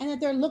data, and that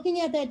they're looking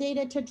at that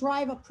data to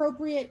drive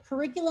appropriate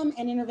curriculum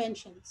and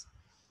interventions.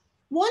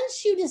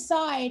 Once you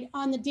decide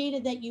on the data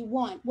that you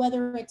want,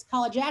 whether it's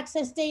college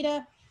access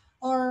data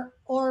or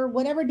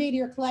whatever data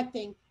you're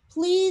collecting,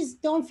 please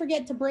don't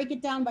forget to break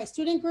it down by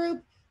student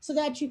group so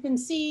that you can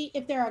see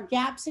if there are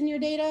gaps in your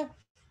data,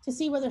 to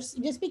see whether,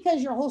 just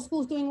because your whole school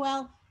is doing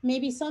well,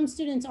 maybe some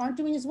students aren't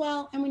doing as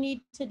well, and we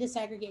need to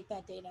disaggregate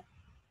that data.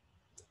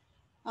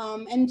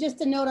 And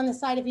just a note on the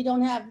side, if you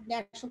don't have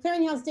National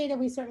Clearinghouse data,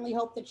 we certainly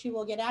hope that you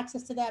will get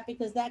access to that,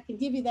 because that can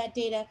give you that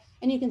data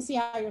and you can see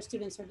how your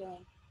students are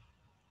doing.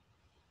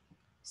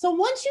 So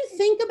once you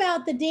think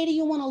about the data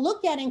you want to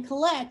look at and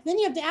collect, then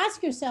you have to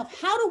ask yourself,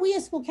 how do we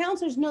as school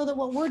counselors know that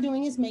what we're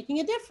doing is making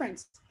a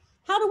difference?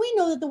 How do we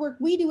know that the work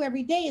we do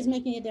every day is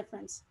making a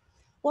difference?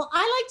 Well,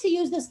 I like to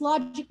use this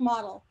logic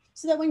model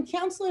so that when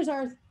counselors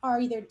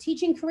are either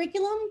teaching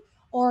curriculum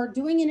or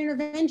doing an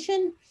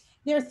intervention,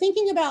 They're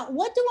thinking about,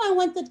 what do I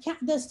want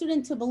the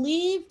student to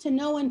believe, to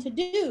know, and to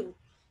do?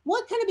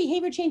 What kind of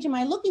behavior change am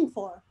I looking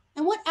for?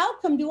 And what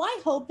outcome do I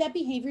hope that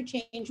behavior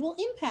change will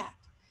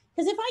impact?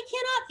 Because if I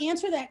cannot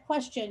answer that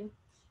question,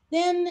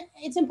 then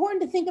it's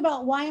important to think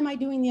about, why am I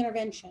doing the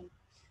intervention?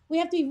 We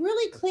have to be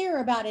really clear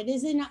about it.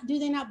 Do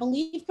they not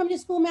believe coming to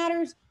school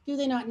matters? Do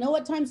they not know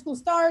what time school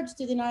starts?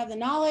 Do they not have the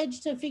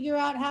knowledge to figure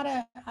out how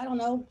to, I don't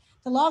know,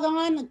 to log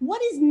on? Like,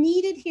 what is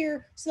needed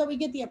here so that we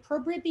get the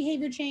appropriate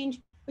behavior change,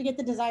 we get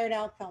the desired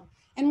outcome?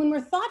 And when we're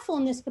thoughtful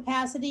in this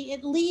capacity,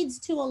 it leads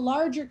to a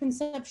larger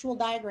conceptual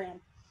diagram.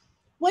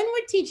 When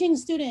we're teaching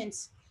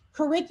students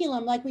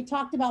curriculum, like we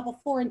talked about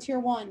before in Tier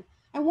 1,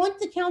 I want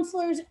the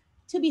counselors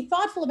to be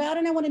thoughtful about,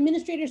 and I want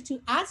administrators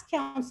to ask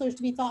counselors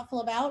to be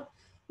thoughtful about,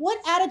 what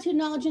attitude,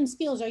 knowledge, and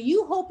skills are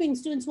you hoping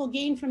students will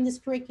gain from this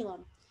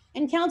curriculum?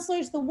 And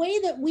counselors, the way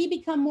that we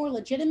become more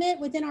legitimate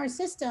within our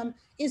system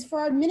is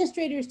for our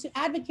administrators to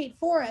advocate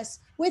for us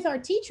with our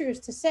teachers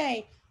to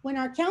say, when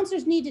our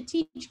counselors need to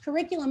teach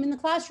curriculum in the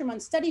classroom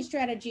on study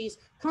strategies,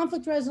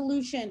 conflict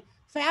resolution,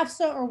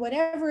 FAFSA, or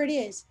whatever it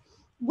is,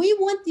 we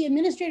want the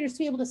administrators to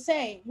be able to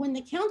say, when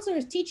the counselor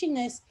is teaching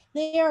this,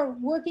 they are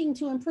working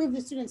to improve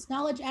the students'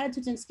 knowledge,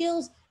 attitudes, and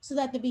skills so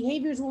that the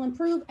behaviors will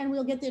improve and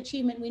we'll get the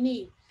achievement we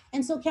need.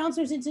 And so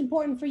counselors, it's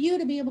important for you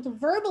to be able to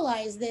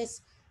verbalize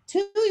this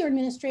to your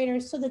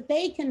administrators so that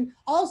they can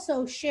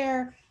also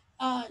share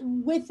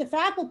with the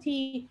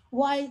faculty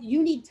why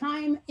you need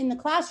time in the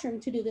classroom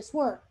to do this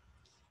work.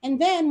 And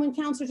then when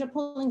counselors are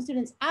pulling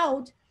students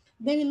out,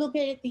 they look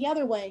at it the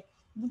other way.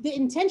 The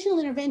intentional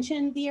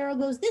intervention, the arrow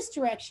goes this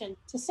direction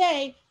to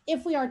say,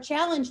 if we are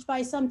challenged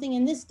by something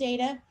in this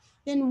data,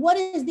 then what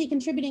is the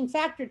contributing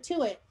factor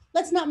to it?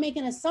 Let's not make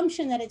an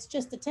assumption that it's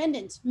just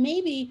attendance.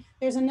 Maybe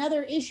there's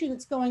another issue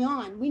that's going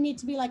on. We need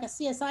to be like a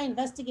CSI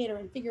investigator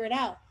and figure it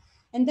out.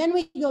 And then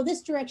we go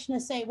this direction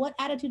to say, what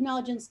attitude,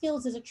 knowledge, and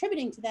skills is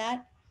attributing to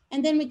that?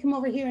 And then we come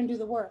over here and do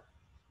the work.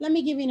 Let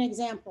me give you an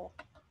example.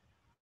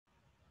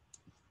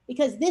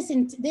 Because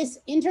this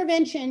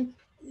intervention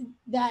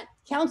that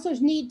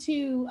counselors need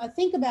to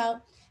think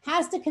about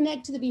has to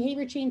connect to the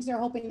behavior change they're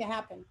hoping to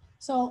happen.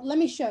 So let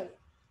me show you.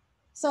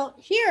 So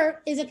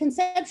here is a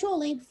conceptual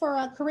link for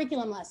a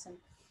curriculum lesson.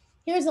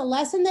 Here's a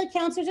lesson that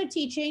counselors are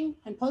teaching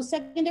on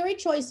post-secondary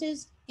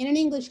choices in an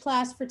English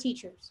class for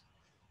teachers.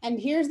 And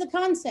here's the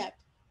concept.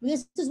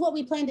 This is what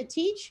we plan to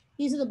teach.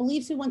 These are the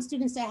beliefs we want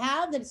students to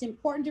have, that it's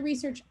important to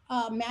research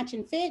match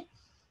and fit,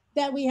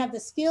 that we have the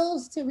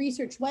skills to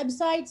research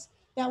websites,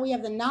 that we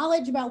have the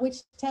knowledge about which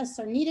tests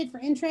are needed for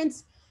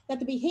entrance, that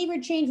the behavior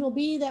change will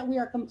be that we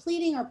are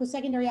completing our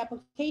post-secondary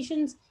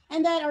applications,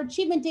 and that our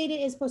achievement data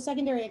is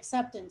post-secondary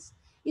acceptance.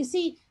 You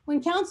see,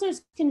 when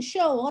counselors can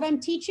show what I'm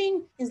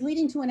teaching is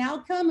leading to an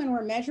outcome and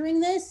we're measuring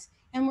this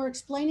and we're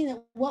explaining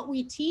that what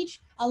we teach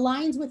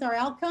aligns with our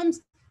outcomes,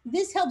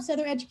 this helps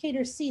other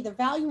educators see the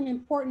value and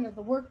importance of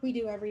the work we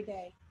do every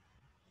day.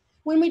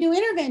 When we do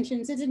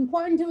interventions, it's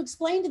important to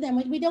explain to them,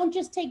 we don't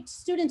just take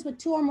students with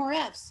 2 or more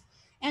Fs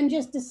and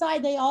just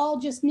decide they all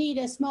just need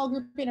a small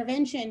group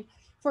intervention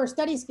for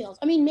study skills.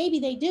 I mean, maybe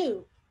they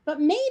do, but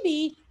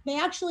maybe they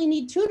actually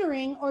need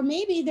tutoring, or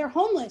maybe they're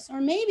homeless,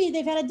 or maybe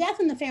they've had a death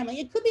in the family.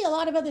 It could be a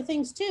lot of other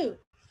things too.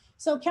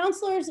 So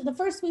counselors, the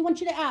first we want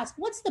you to ask,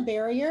 what's the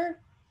barrier?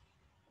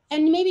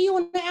 And maybe you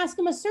want to ask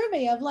them a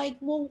survey of like,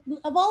 well,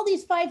 of all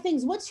these 5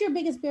 things, what's your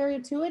biggest barrier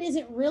to it? Is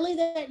it really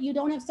that you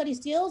don't have study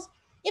skills?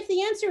 If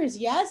the answer is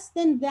yes,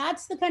 then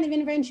that's the kind of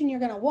intervention you're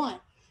going to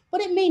want.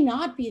 But it may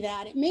not be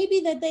that. It may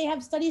be that they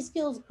have study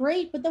skills,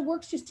 great, but the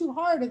work's just too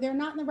hard, or they're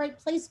not in the right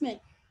placement,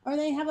 or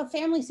they have a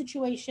family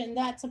situation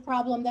that's a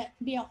problem. That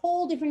could be a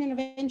whole different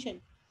intervention.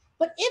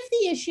 But if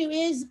the issue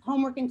is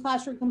homework and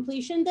classroom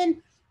completion,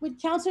 then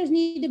would counselors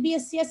need to be a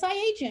CSI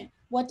agent?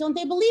 What don't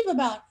they believe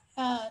about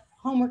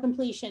homework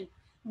completion?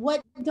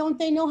 What don't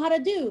they know how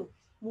to do?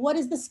 What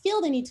is the skill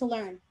they need to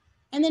learn?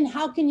 And then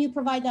how can you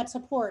provide that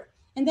support?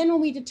 And then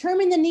when we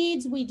determine the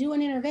needs, we do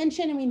an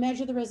intervention and we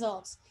measure the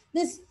results.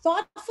 This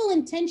thoughtful,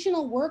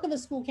 intentional work of a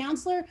school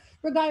counselor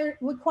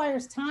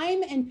requires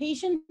time and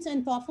patience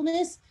and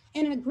thoughtfulness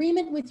and an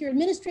agreement with your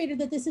administrator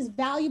that this is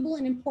valuable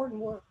and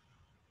important work.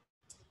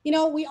 You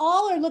know, we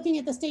all are looking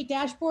at the state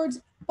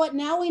dashboards, but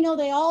now we know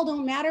they all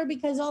don't matter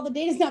because all the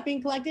data is not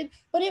being collected,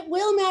 but it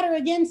will matter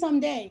again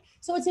someday.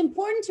 So it's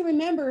important to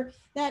remember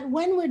that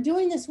when we're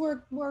doing this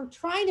work, we're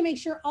trying to make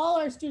sure all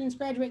our students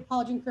graduate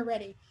college and career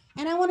ready.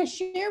 And I want to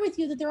share with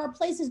you that there are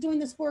places doing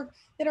this work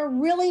that are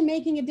really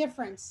making a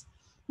difference.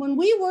 When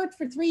we worked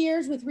for 3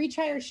 years with Reach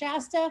Higher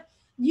Shasta,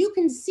 you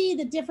can see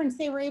the difference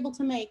they were able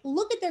to make.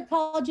 Look at their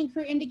college and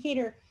career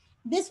indicator.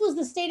 This was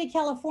the state of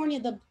California,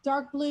 the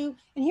dark blue,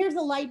 and here's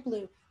the light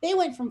blue. They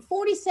went from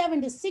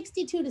 47 to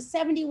 62 to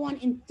 71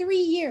 in 3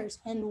 years.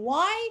 And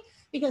why?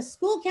 Because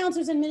school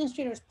counselors and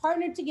administrators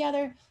partnered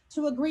together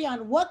to agree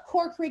on what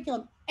core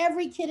curriculum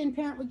every kid and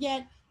parent would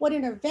get, what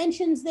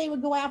interventions they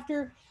would go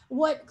after,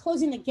 what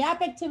closing the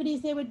gap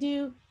activities they would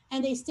do.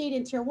 And they stayed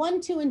in tier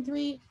 1, 2, and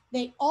 3.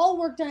 They all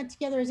worked on it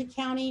together as a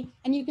county,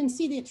 and you can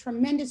see the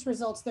tremendous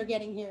results they're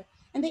getting here.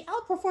 And they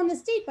outperformed the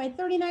state by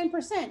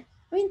 39%.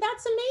 I mean,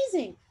 that's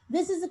amazing.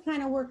 This is the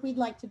kind of work we'd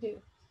like to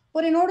do.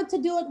 But in order to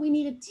do it, we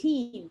need a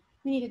team.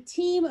 We need a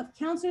team of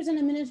counselors and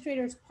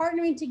administrators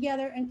partnering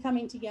together and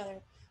coming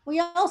together. We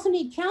also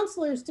need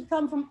counselors to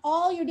come from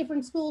all your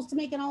different schools to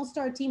make an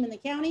all-star team in the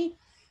county.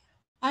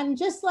 And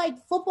just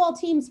like football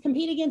teams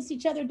compete against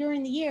each other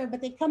during the year,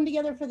 but they come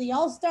together for the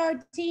all-star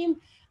team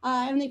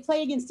and they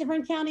play against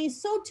different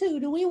counties, so too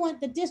do we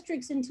want the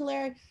districts in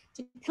Tulare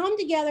to come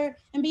together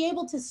and be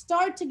able to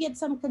start to get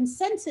some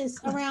consensus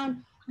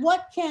around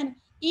what can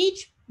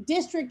each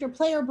district or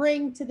player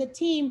bring to the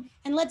team,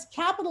 and let's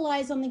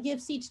capitalize on the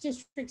gifts each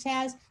district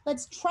has.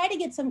 Let's try to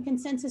get some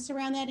consensus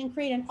around that and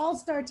create an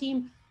all-star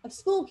team of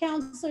school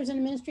counselors and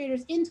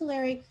administrators in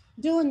Tulare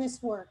doing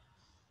this work.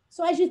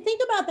 So as you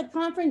think about the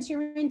conference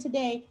you're in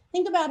today,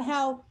 think about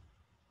how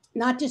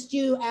not just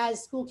you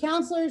as school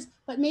counselors,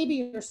 but maybe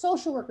your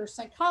social workers,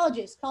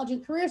 psychologists, college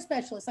and career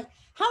specialists, like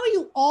how are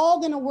you all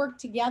going to work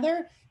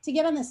together to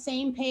get on the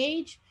same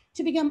page,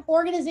 to become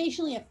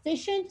organizationally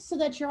efficient so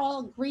that you're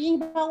all agreeing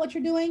about what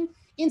you're doing,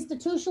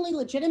 institutionally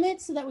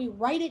legitimate so that we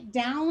write it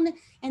down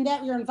and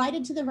that you're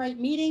invited to the right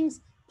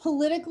meetings,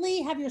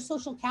 politically have your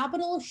social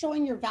capital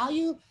showing your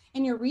value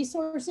and your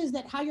resources,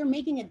 that how you're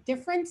making a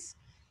difference.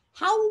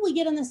 How will we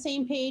get on the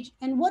same page,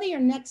 and what are your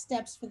next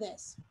steps for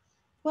this?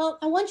 Well,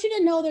 I want you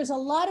to know there's a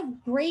lot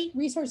of great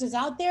resources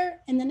out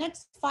there, and the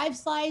next 5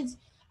 slides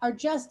are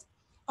just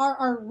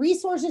are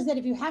resources that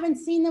if you haven't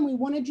seen them, we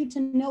wanted you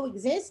to know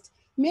exist.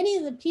 Many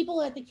of the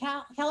people at the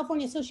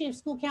California Association of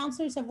School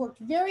Counselors have worked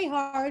very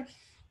hard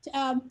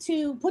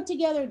to put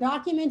together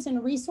documents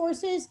and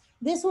resources.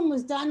 This one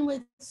was done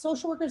with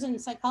social workers and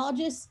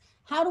psychologists.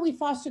 How do we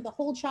foster the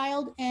whole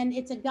child? And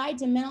it's a guide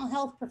to mental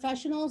health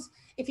professionals.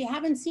 If you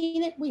haven't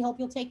seen it, we hope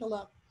you'll take a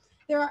look.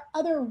 There are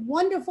other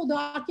wonderful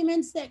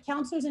documents that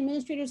counselors and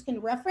administrators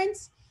can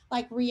reference,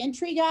 like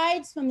reentry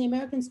guides from the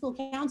American School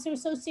Counselor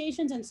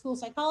Associations and school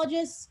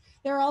psychologists.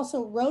 There are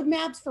also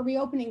roadmaps for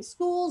reopening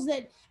schools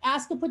that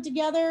ASCA put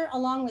together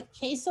along with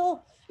CASEL.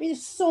 I mean,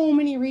 there's so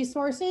many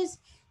resources.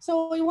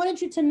 So we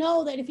wanted you to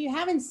know that if you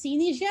haven't seen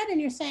these yet and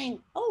you're saying,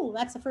 oh,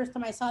 that's the first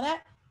time I saw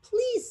that,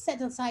 please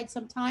set aside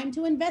some time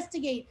to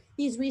investigate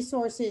these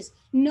resources.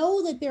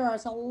 Know that there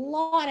is a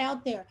lot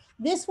out there.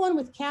 This one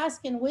with CASC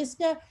and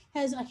WISCA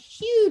has a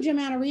huge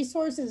amount of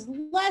resources,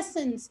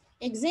 lessons,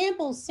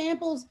 examples,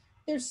 samples.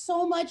 There's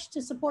so much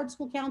to support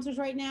school counselors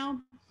right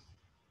now.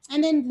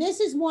 And then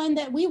this is one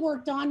that we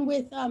worked on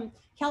with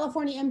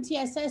California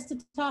MTSS to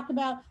talk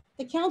about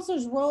the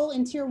counselor's role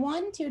in Tier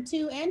 1, Tier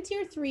 2, and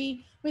Tier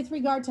 3 with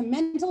regard to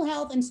mental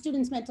health and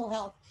students' mental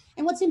health.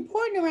 And what's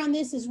important around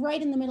this is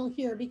right in the middle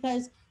here,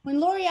 because when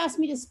Lori asked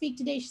me to speak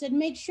today, she said,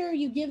 make sure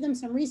you give them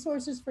some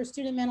resources for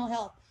student mental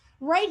health.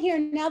 Right here,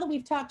 now that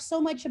we've talked so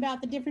much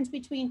about the difference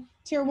between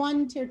Tier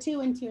 1, Tier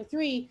 2, and Tier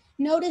 3,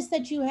 notice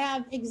that you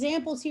have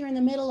examples here in the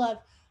middle of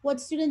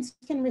what students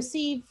can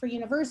receive for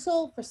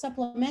universal, for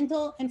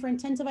supplemental, and for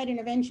intensified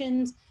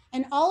interventions.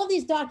 And all of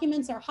these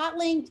documents are hot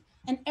linked,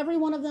 and every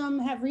one of them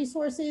have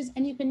resources,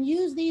 and you can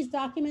use these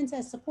documents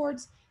as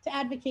supports to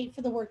advocate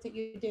for the work that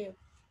you do.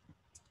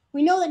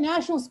 We know that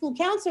National School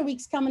Counselor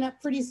Week's coming up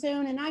pretty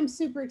soon, and I'm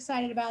super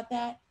excited about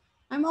that.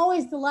 I'm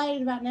always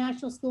delighted about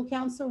National School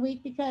Counselor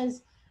Week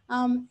because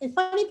the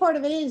funny part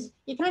of it is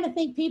you kind of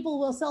think people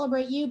will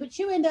celebrate you, but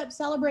you end up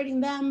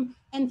celebrating them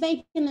and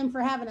thanking them for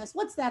having us.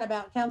 What's that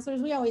about,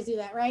 counselors? We always do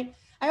that, right?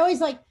 I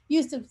always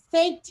used to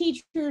thank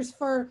teachers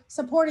for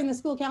supporting the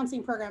school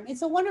counseling program.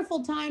 It's a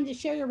wonderful time to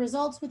share your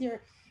results with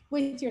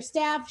your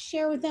staff,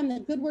 share with them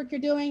the good work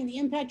you're doing, the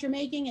impact you're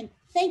making, and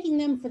thanking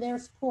them for their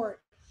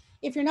support.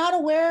 If you're not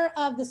aware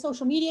of the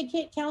social media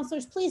kit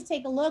counselors, please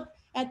take a look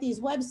at these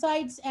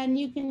websites and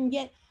you can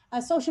get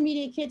social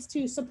media kits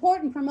to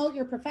support and promote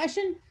your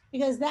profession,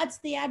 because that's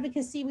the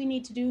advocacy we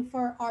need to do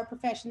for our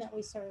profession that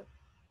we serve.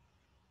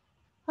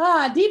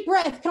 Deep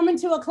breath, coming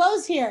to a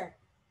close here.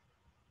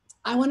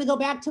 I want to go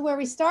back to where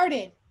we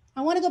started.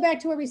 I want to go back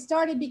to where we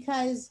started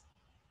because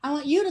I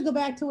want you to go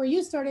back to where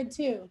you started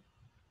too.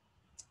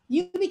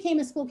 You became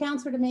a school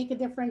counselor to make a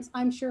difference,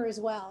 I'm sure as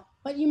well,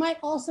 but you might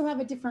also have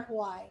a different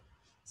why.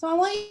 So I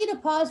want you to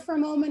pause for a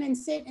moment and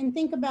sit and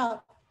think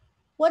about,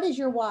 what is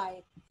your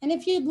why? And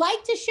if you'd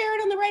like to share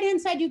it on the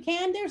right-hand side, you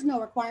can, there's no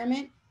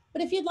requirement.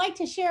 But if you'd like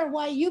to share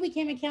why you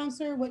became a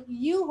counselor, what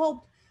you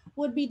hoped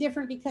would be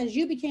different because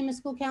you became a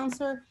school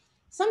counselor,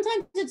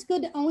 sometimes it's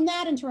good to own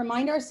that and to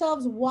remind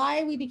ourselves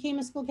why we became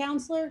a school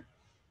counselor,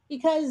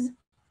 because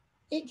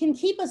it can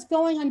keep us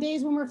going on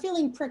days when we're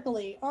feeling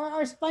prickly or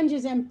our sponge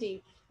is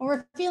empty or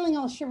we're feeling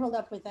all shriveled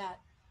up with that.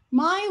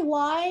 My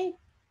why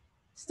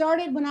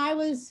started when I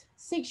was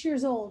 6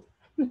 years old.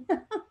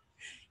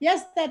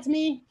 Yes, that's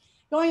me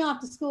going off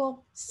to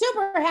school,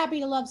 super happy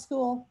to love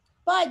school.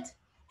 But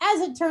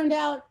as it turned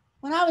out,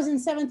 when I was in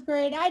 7th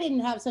grade, I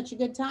didn't have such a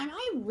good time.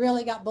 I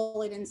really got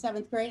bullied in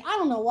 7th grade. I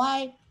don't know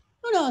why.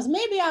 Who knows?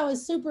 Maybe I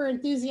was super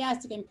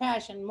enthusiastic and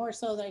passionate, more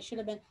so than I should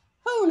have been.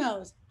 Who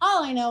knows?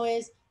 All I know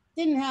is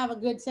didn't have a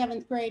good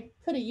 7th grade,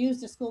 could have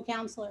used a school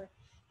counselor.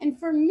 And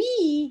for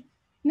me,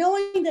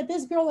 knowing that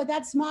this girl with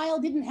that smile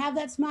didn't have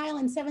that smile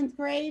in 7th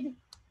grade,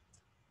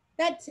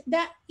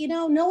 you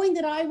know, knowing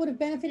that I would have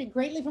benefited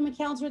greatly from a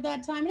counselor at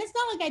that time. And it's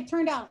not like I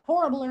turned out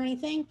horrible or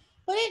anything,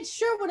 but it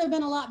sure would have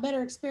been a lot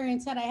better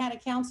experience had I had a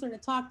counselor to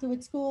talk to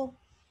at school.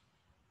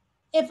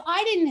 If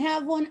I didn't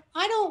have one,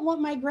 I don't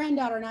want my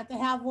granddaughter not to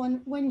have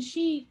one when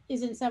she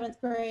is in 7th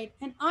grade.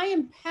 And I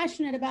am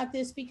passionate about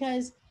this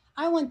because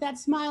I want that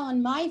smile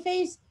on my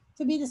face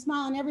to be the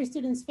smile on every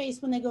student's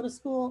face when they go to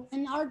school.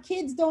 And our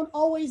kids don't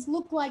always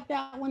look like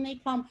that when they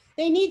come.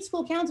 They need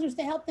school counselors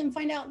to help them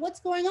find out what's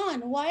going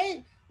on.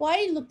 Why do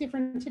you look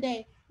different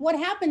today? What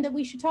happened that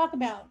we should talk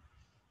about?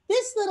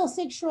 This little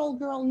 6-year-old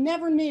girl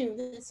never knew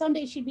that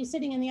someday she'd be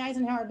sitting in the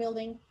Eisenhower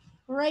building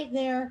right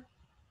there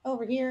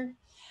over here,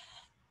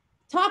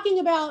 talking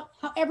about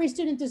how every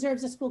student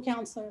deserves a school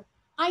counselor.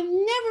 I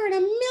never in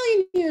a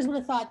million years would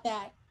have thought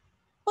that,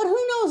 but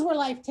who knows where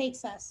life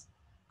takes us.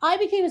 I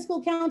became a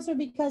school counselor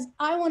because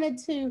I wanted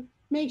to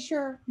make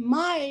sure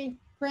my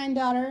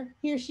granddaughter,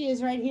 here she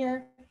is right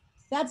here,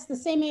 that's the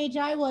same age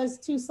I was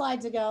 2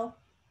 slides ago,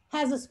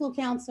 has a school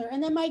counselor.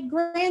 And then my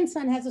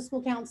grandson has a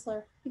school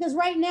counselor, because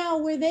right now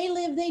where they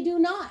live, they do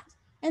not.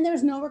 And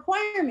there's no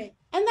requirement.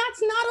 And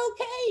that's not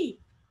okay.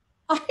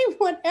 I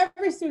want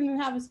every student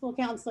to have a school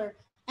counselor,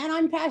 and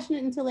I'm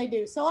passionate until they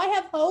do. So I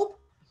have hope.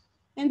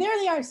 And there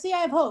they are. See, I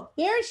have hope.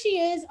 There she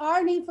is,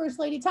 our new First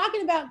Lady,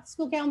 talking about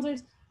school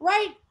counselors.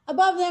 Right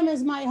above them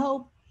is my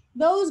hope.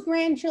 Those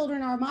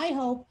grandchildren are my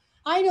hope.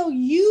 I know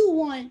you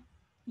want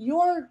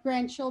your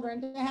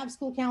grandchildren to have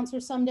school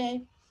counselors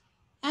someday.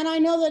 And I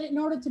know that in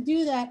order to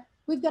do that,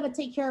 we've got to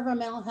take care of our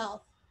mental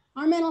health.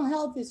 Our mental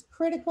health is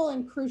critical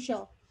and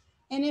crucial.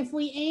 And if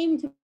we aim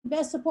to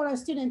best support our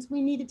students,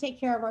 we need to take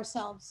care of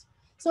ourselves.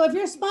 So if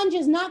your sponge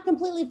is not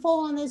completely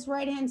full on this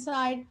right-hand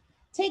side,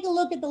 take a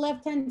look at the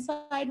left-hand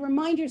side.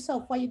 Remind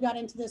yourself why you got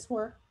into this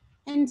work.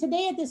 And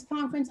today at this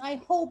conference,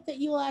 I hope that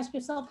you will ask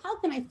yourself, how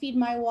can I feed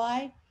my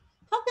why?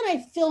 How can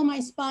I fill my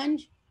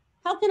sponge?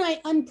 How can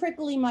I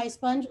unprickly my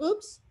sponge?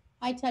 Oops,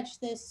 I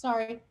touched this,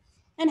 sorry.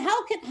 And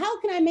how can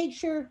I make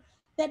sure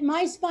that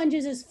my sponge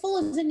is as full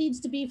as it needs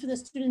to be for the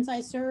students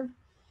I serve?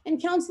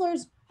 And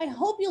counselors, I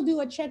hope you'll do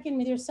a check-in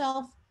with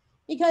yourself,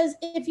 because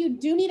if you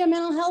do need a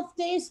mental health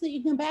day so that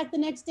you can come back the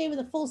next day with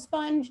a full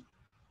sponge,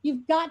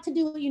 you've got to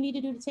do what you need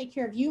to do to take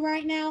care of you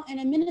right now. And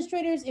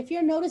administrators, if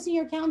you're noticing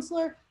your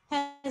counselor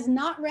has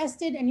not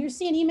rested and you're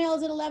seeing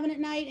emails at 11 at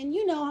night and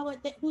you know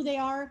who they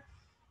are,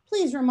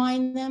 please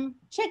remind them,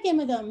 check in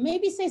with them.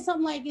 Maybe say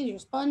something like, is your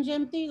sponge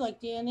empty? Like,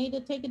 do you need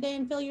to take a day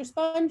and fill your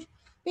sponge?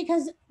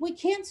 Because we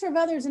can't serve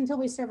others until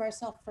we serve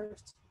ourselves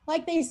first.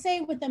 Like they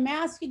say with the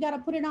mask, you got to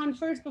put it on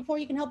first before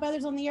you can help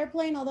others on the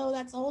airplane, although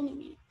that's a whole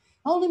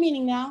new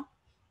meaning now.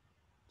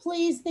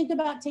 Please think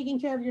about taking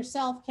care of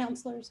yourself,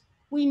 counselors.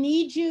 We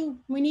need you.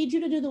 We need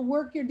you to do the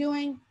work you're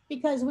doing,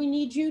 because we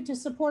need you to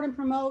support and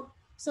promote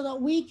so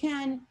that we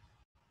can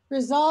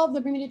resolve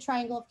the Bermuda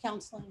Triangle of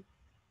counseling.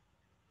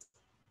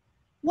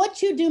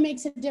 What you do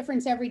makes a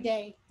difference every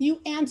day. You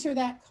answer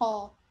that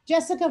call.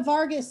 Jessica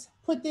Vargas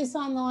put this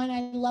online.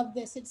 I love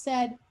this. It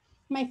said,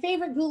 my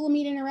favorite Google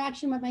Meet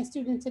interaction with my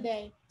student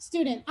today.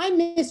 Student, I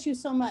miss you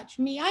so much.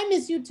 Me, I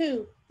miss you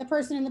too. The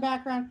person in the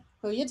background,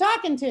 who are you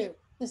talking to?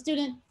 The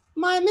student,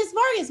 my Miss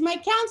Vargas, my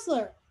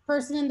counselor.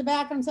 Person in the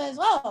background says,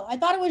 oh, I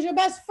thought it was your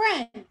best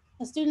friend.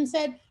 The student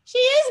said, she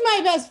is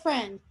my best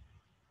friend.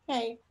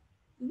 Okay,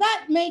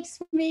 that makes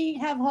me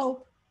have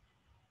hope.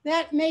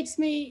 That makes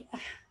me,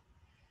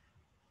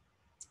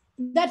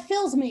 that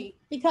fills me,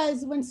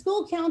 because when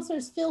school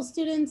counselors fill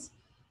students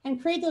and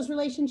create those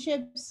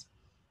relationships,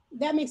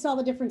 that makes all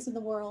the difference in the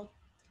world.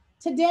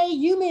 Today,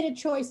 you made a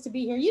choice to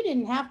be here. You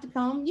didn't have to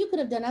come. You could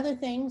have done other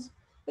things,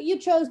 but you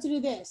chose to do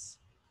this.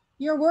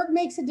 Your work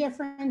makes a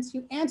difference.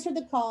 You answered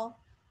the call.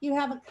 You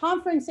have a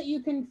conference that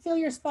you can fill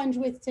your sponge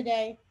with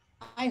today.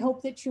 I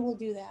hope that you will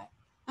do that.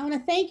 I want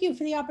to thank you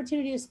for the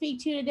opportunity to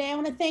speak to you today. I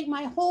want to thank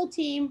my whole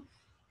team,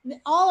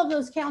 all of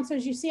those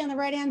counselors you see on the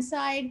right-hand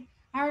side.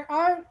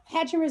 Our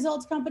Hatch and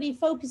Results company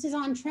focuses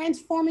on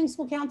transforming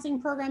school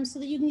counseling programs so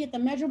that you can get the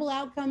measurable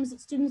outcomes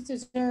that students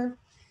deserve.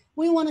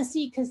 We want to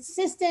see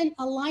consistent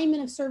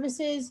alignment of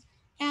services,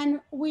 and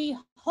we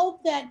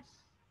hope that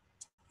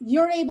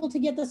you're able to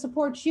get the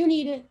support you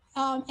need,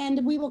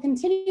 and we will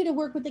continue to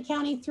work with the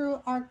county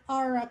through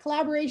our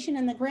collaboration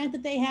and the grant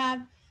that they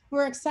have.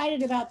 We're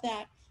excited about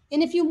that.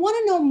 And if you want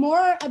to know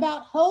more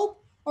about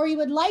HOPE, or you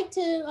would like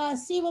to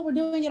see what we're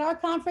doing at our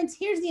conference,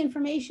 here's the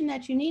information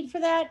that you need for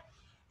that.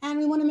 And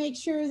we want to make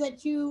sure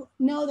that you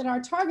know that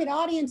our target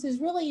audience is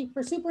really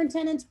for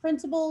superintendents,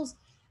 principals,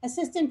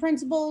 assistant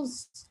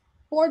principals,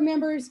 board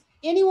members,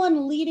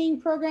 anyone leading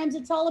programs.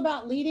 It's all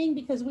about leading,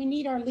 because we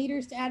need our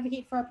leaders to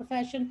advocate for our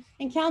profession.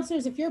 And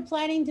counselors, if you're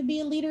planning to be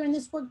a leader in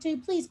this work too,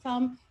 please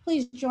come,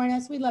 please join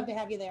us. We'd love to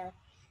have you there.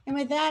 And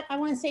with that, I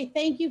want to say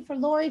thank you for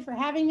Lori for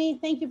having me.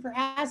 Thank you for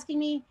asking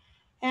me.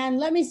 And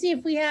let me see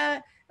if we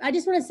have, I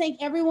just want to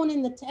thank everyone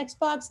in the text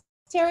box.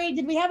 Terry,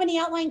 did we have any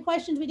outline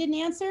questions we didn't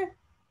answer?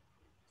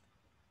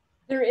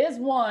 There is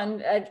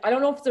one. I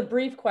don't know if it's a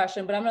brief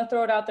question, but I'm going to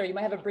throw it out there. You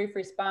might have a brief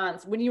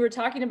response. When you were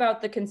talking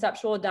about the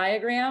conceptual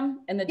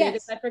diagram and the data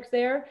Yes. metrics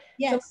there,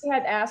 Yes. somebody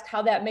had asked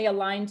how that may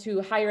align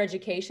to higher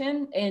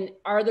education, and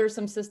are there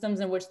some systems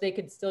in which they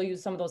could still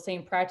use some of those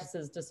same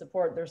practices to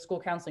support their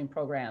school counseling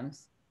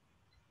programs?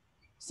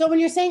 So when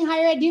you're saying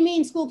higher ed, do you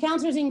mean school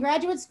counselors in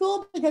graduate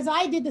school? Because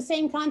I did the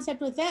same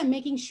concept with them,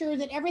 making sure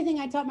that everything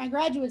I taught my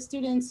graduate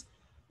students,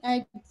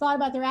 I thought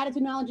about their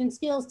attitude, knowledge, and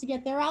skills to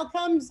get their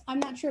outcomes. I'm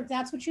not sure if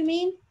that's what you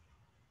mean.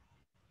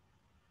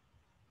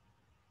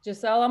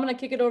 Giselle, I'm going to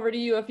kick it over to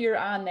you if you're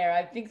on there.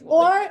 I think.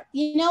 Or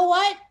you know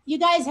what? You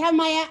guys have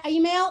my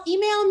email.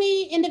 Email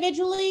me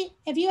individually.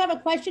 If you have a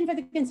question for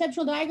the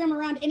conceptual diagram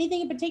around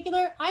anything in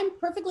particular, I'm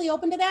perfectly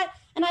open to that.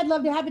 And I'd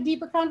love to have a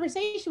deeper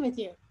conversation with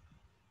you.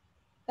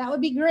 That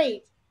would be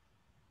great.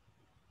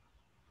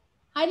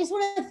 I just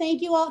want to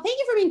thank you all. Thank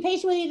you for being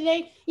patient with me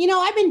today. You know,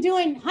 I've been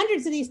doing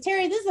hundreds of these.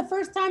 Terry, this is the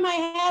first time I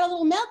had a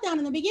little meltdown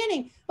in the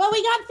beginning, but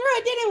we got through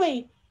it, didn't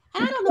we?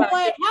 And I don't know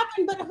why it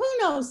happened, but who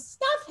knows?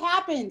 Stuff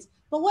happens.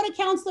 But what do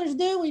counselors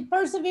do? We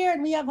persevere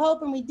and we have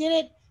hope, and we did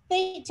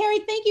it. Terry,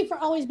 thank you for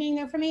always being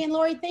there for me. And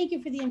Lori, thank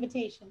you for the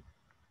invitation.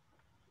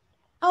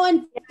 Oh,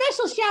 and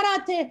special shout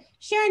out to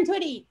Sharon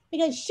Twitty,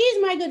 because she's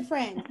my good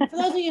friend. For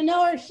those of you who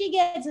know her, she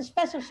gets a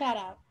special shout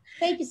out.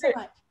 Thank you so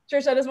much.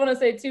 Trish, I just want to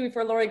say too,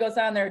 before Lori goes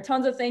on there,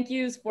 tons of thank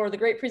yous for the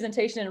great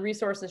presentation and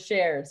resources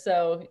shared.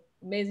 So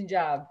amazing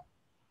job.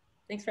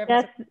 Thanks for having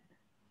us.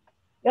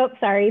 Oh,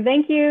 sorry.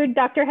 Thank you,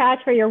 Dr. Hatch,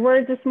 for your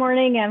words this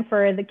morning and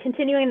for the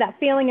continuing that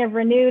feeling of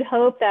renewed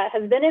hope that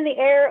has been in the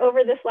air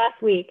over this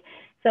last week.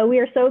 So we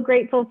are so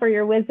grateful for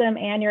your wisdom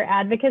and your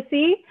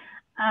advocacy.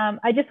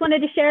 I just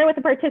wanted to share with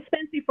the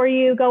participants before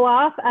you go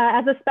off,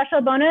 as a special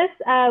bonus,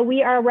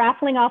 we are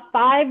raffling off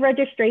 5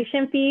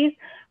 registration fees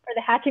for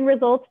the Hatching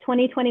Results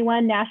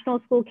 2021 National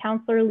School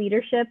Counselor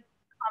Leadership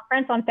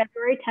Conference on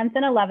February 10th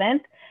and 11th.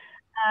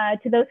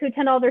 To those who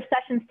attend all their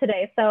sessions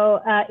today.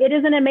 So it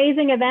is an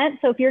amazing event.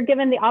 So if you're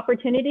given the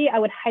opportunity, I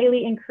would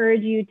highly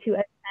encourage you to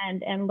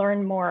attend and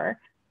learn more.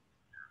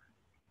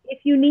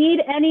 If you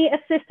need any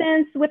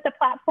assistance with the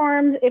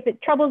platforms, if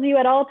it troubles you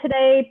at all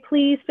today,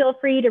 please feel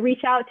free to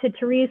reach out to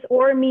Therese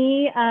or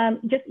me.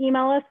 Just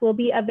email us. We'll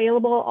be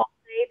available all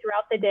day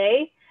throughout the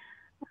day.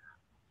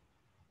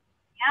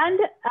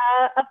 And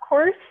of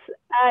course,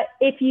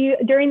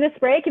 during this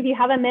break, if you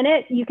have a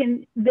minute, you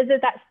can visit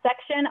that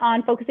section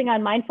on focusing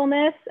on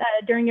mindfulness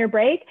during your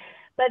break.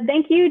 But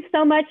thank you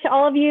so much,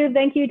 all of you.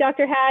 Thank you,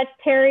 Dr. Hatch,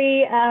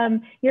 Terry.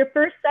 Your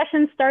first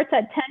session starts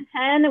at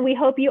 10:10. We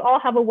hope you all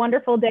have a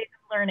wonderful day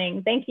of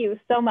learning. Thank you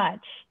so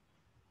much.